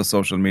all of the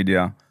social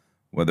media,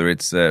 whether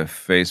it's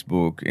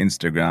Facebook,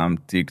 Instagram,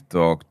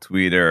 TikTok,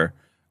 Twitter,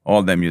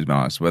 all of them use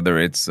Mellanox. Whether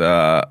it's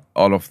all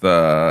of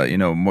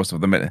the, most of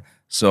them.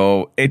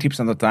 So 80%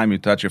 of the time you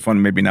touch your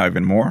phone, maybe now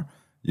even more,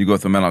 you go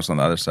through Mellanox on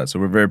the other side. So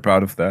we're very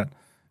proud of that.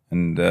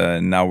 And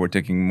now we're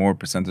taking more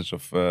percentage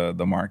of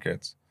the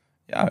markets.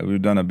 Yeah,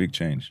 we've done a big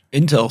change.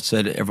 Intel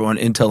said, everyone,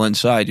 Intel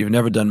inside. You've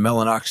never done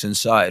Mellanox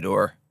inside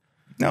or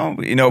no,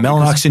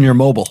 Mellanox in your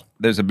mobile.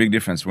 There's a big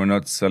difference. We're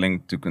not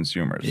selling to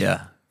consumers.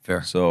 Yeah,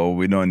 fair. So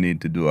we don't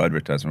need to do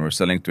advertisement. We're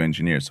selling to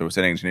engineers. So we're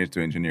selling engineers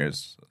to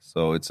engineers.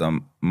 So it's a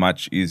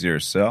much easier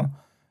sell.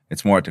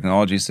 It's more a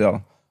technology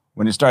sell.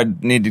 When you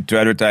start needing to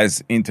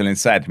advertise Intel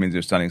inside, it means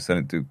you're starting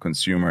selling to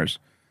consumers.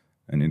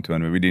 And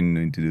we didn't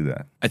need to do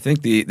that. I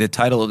think the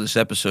title of this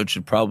episode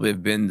should probably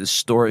have been the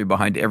story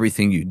behind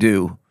everything you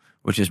do,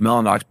 which is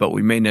Mellanox, but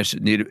we may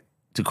need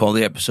to call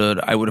the episode,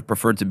 I would have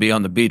preferred to be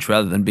on the beach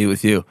rather than be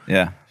with you.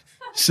 Yeah.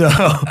 So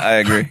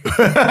I agree.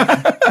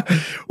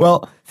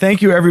 Well,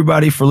 thank you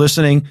everybody for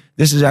listening.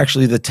 This is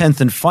actually the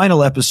 10th and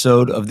final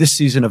episode of this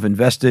season of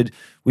Invested.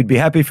 We'd be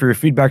happy for your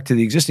feedback to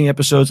the existing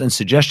episodes and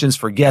suggestions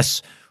for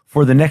guests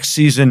for the next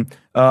season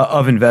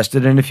of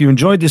Invested. And if you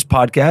enjoyed this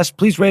podcast,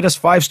 please rate us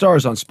 5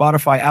 stars on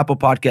Spotify, Apple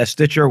Podcasts,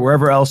 Stitcher,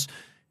 wherever else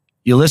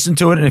you listen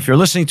to it. And if you're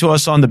listening to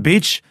us on the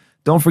beach,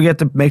 don't forget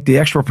to make the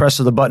extra press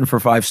of the button for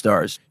 5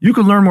 stars. You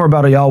can learn more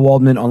about Eyal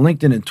Waldman on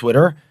LinkedIn and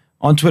Twitter.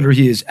 On Twitter,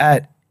 he is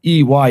at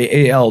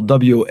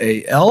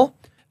EYALWAL.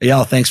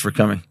 Eyal, thanks for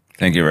coming.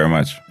 Thank you very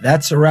much.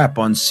 That's a wrap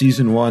on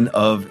season 1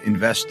 of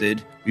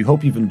Invested. We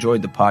hope you've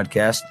enjoyed the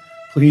podcast.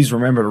 Please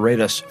remember to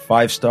rate us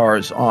 5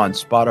 stars on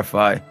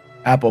Spotify,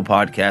 Apple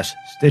Podcasts,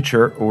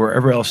 Stitcher, or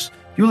wherever else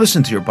you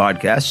listen to your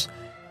podcasts.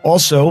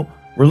 Also,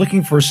 we're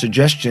looking for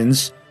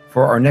suggestions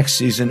for our next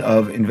season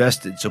of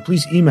Invested. So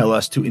please email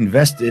us to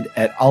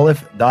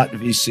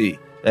invested@aleph.vc.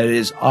 That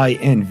is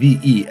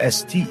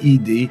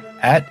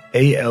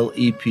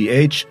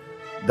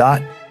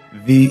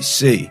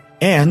invested@aleph.vc.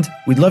 And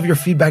we'd love your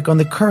feedback on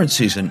the current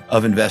season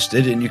of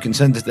Invested, and you can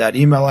send it to that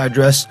email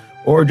address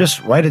or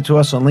just write it to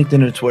us on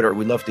LinkedIn and Twitter.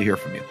 We'd love to hear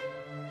from you.